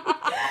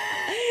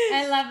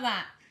 I love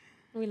that.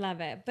 We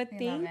love it. But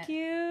We love thank it.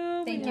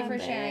 you. Thank We you for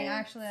love sharing. it. I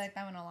actually like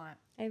that one a lot.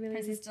 I really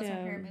Princess do does her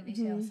favorite movie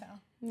too, so.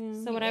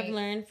 Yeah. So what I've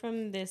learned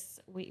from this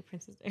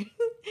Princess Day.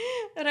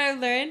 What I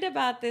learned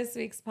about this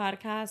week's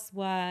podcast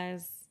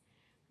was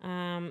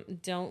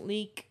don't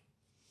leak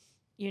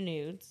your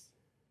nudes.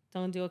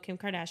 Don't do a Kim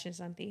Kardashian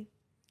something.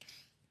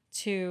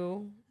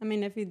 2, I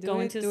mean, if you do go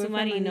it, into do it for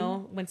money.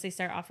 Submarino once they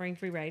start offering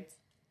free rides.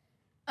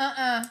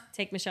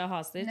 Take Michelle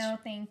hostage. No,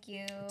 thank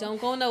you. Don't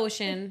go in the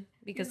ocean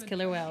because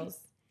killer whales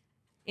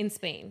in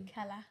Spain.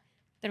 Kala.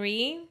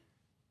 3,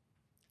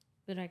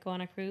 would I go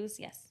on a cruise?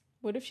 Yes.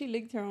 What if she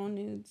leaked her own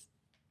nudes?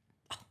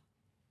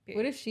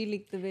 What if she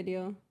leaked the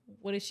video?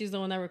 What if she's the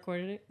one that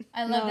recorded it?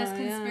 I love this No,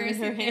 conspiracy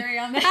yeah. theory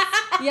on this.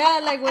 Yeah,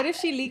 like what if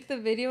she leaked the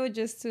video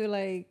just to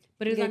like?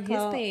 But it was get on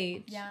clout? his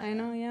page. Yeah. I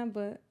know, yeah,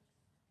 but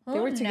Who they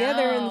were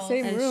together in the knows?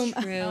 same That's room.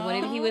 true. What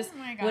if he was? Oh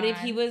my What if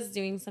he God. was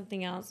doing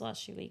something else while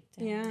she leaked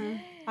it? Yeah,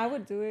 I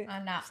would do it.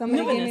 I'm not.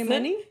 Somebody No, gave me that's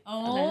money.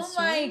 Oh That's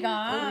my true.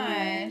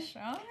 gosh.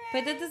 Okay.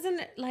 But that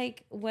doesn't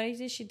like. Why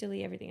did she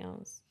delete everything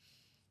else?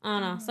 I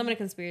don't know. So many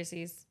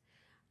conspiracies.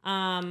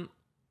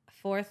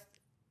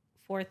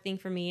 Fourth thing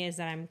for me is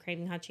that I'm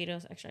craving hot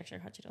Cheetos, extra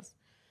hot Cheetos.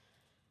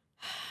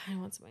 I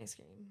want some ice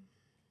cream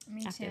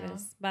Me after too.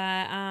 this.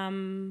 But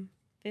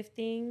fifth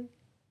thing,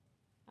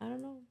 I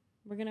don't know.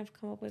 We're gonna have to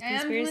come up with I am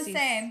conspiracies. gonna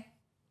say,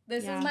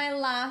 this Yeah. is my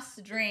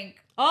last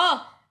drink.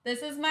 Oh,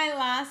 This is my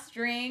last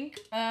drink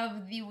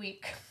of the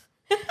week.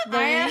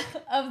 The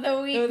Of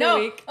the week. Of the no,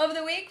 week. of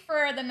the week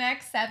for the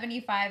next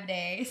 75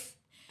 days.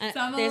 So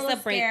I'm a there's little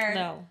a break scared.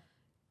 though.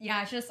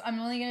 Yeah, it's just I'm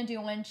only gonna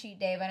do one cheat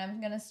day, but I'm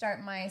gonna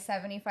start my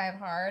 75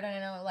 hard. And I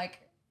know like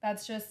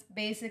that's just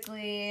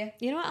basically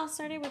You know what? I'll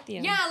start it with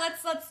you. yeah.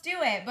 Let's do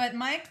it. But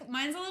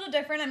mine's a little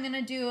different. I'm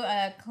gonna do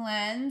a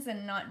cleanse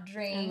and not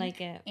drink. I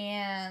like it.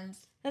 And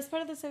That's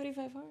part of the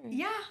 75 hard.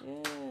 yeah. Yeah.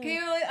 Okay,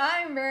 well,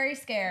 I'm very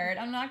scared.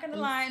 I'm not gonna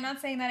lie. I'm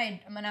not saying that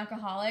I'm an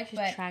alcoholic, Should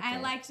but track I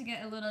it. like to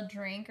get a little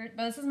drink. But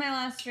this is my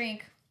last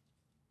drink.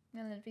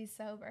 I'm gonna be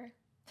sober.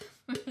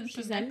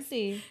 She's The next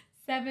empty.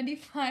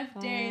 75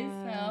 days.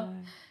 So Fuck.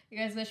 you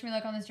guys wish me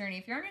luck on this journey.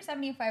 If you're on your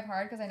 75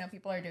 hard, because I know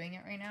people are doing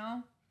it right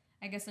now.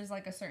 I guess there's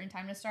like a certain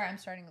time to start. I'm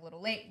starting a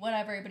little late.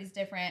 Whatever. Everybody's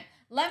different.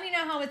 Let me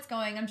know how it's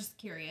going. I'm just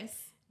curious.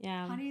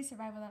 Yeah. How do you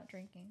survive without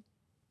drinking?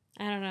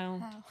 I don't know.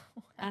 How?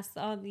 Ask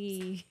all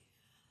the.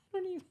 I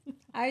don't even.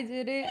 I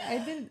did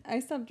it. I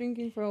stopped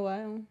drinking for a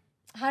while.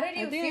 How did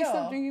you I think feel? I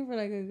stopped drinking for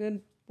like a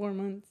good 4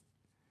 months.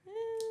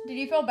 Did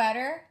you feel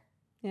better?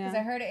 Because I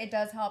Yeah. heard it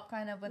does help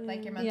kind of with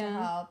like your mental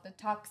Yeah. health. The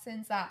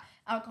toxins that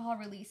alcohol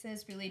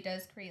releases really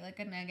does create like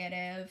a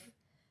negative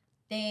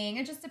thing.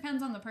 It just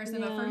depends on the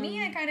person. But for me,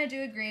 Yeah. I kind of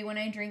do agree. When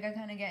I drink, I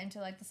kind of get into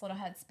like this little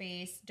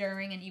headspace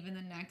during and even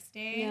the next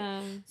day.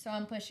 Yeah. So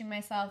I'm pushing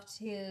myself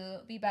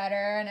to be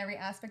better in every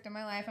aspect of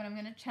my life. And I'm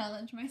going to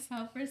challenge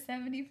myself for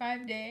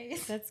 75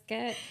 days. That's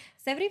good.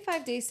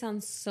 75 days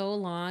sounds so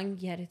long,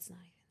 yet it's not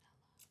even.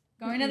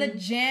 Going to the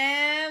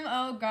gym.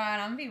 Oh, God.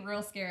 I'm going to be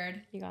real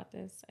scared. You got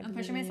this. I I'm believe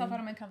pushing in myself you. out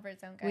of my comfort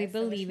zone, guys. We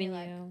So wish believe me in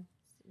luck. you.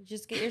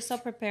 Just get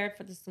yourself prepared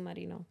for the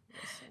submarino.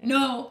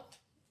 No.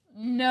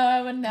 No,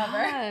 I would never.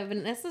 Ah,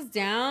 Vanessa's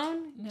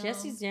down. No.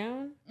 Jesse's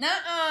down.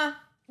 Nuh-uh.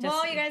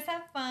 Well, Just- you guys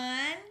have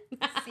fun.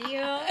 See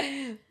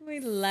you. We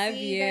love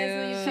See you guys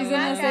when you She's come gonna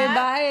back say up.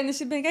 bye and then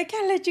she'll be like, I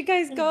can't let you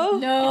guys go.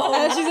 No.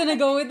 And she's gonna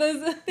go with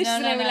us. She's no,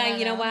 gonna be no, like, no,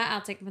 you know no. what?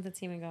 I'll take him with the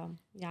team and go.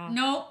 Yeah.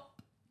 Nope.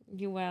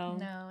 You will.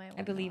 No,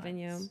 I believe in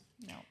you.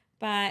 No.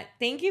 But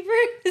thank you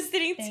for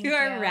listening Thank to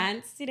our you.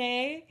 rants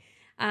today.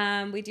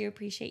 We do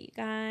appreciate you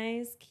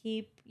guys.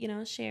 Keep,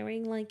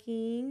 sharing,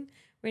 liking.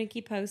 We're going to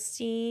keep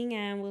posting,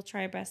 and we'll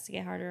try our best to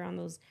get harder on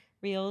those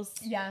reels.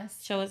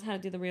 Yes. Show us how to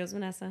do the reels,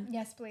 Vanessa.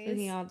 Yes, We can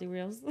please. all do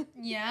reels.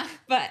 Yeah.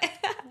 but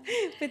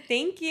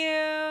thank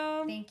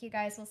you. Thank you,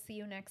 guys. We'll see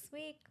you next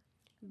week.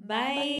 Bye.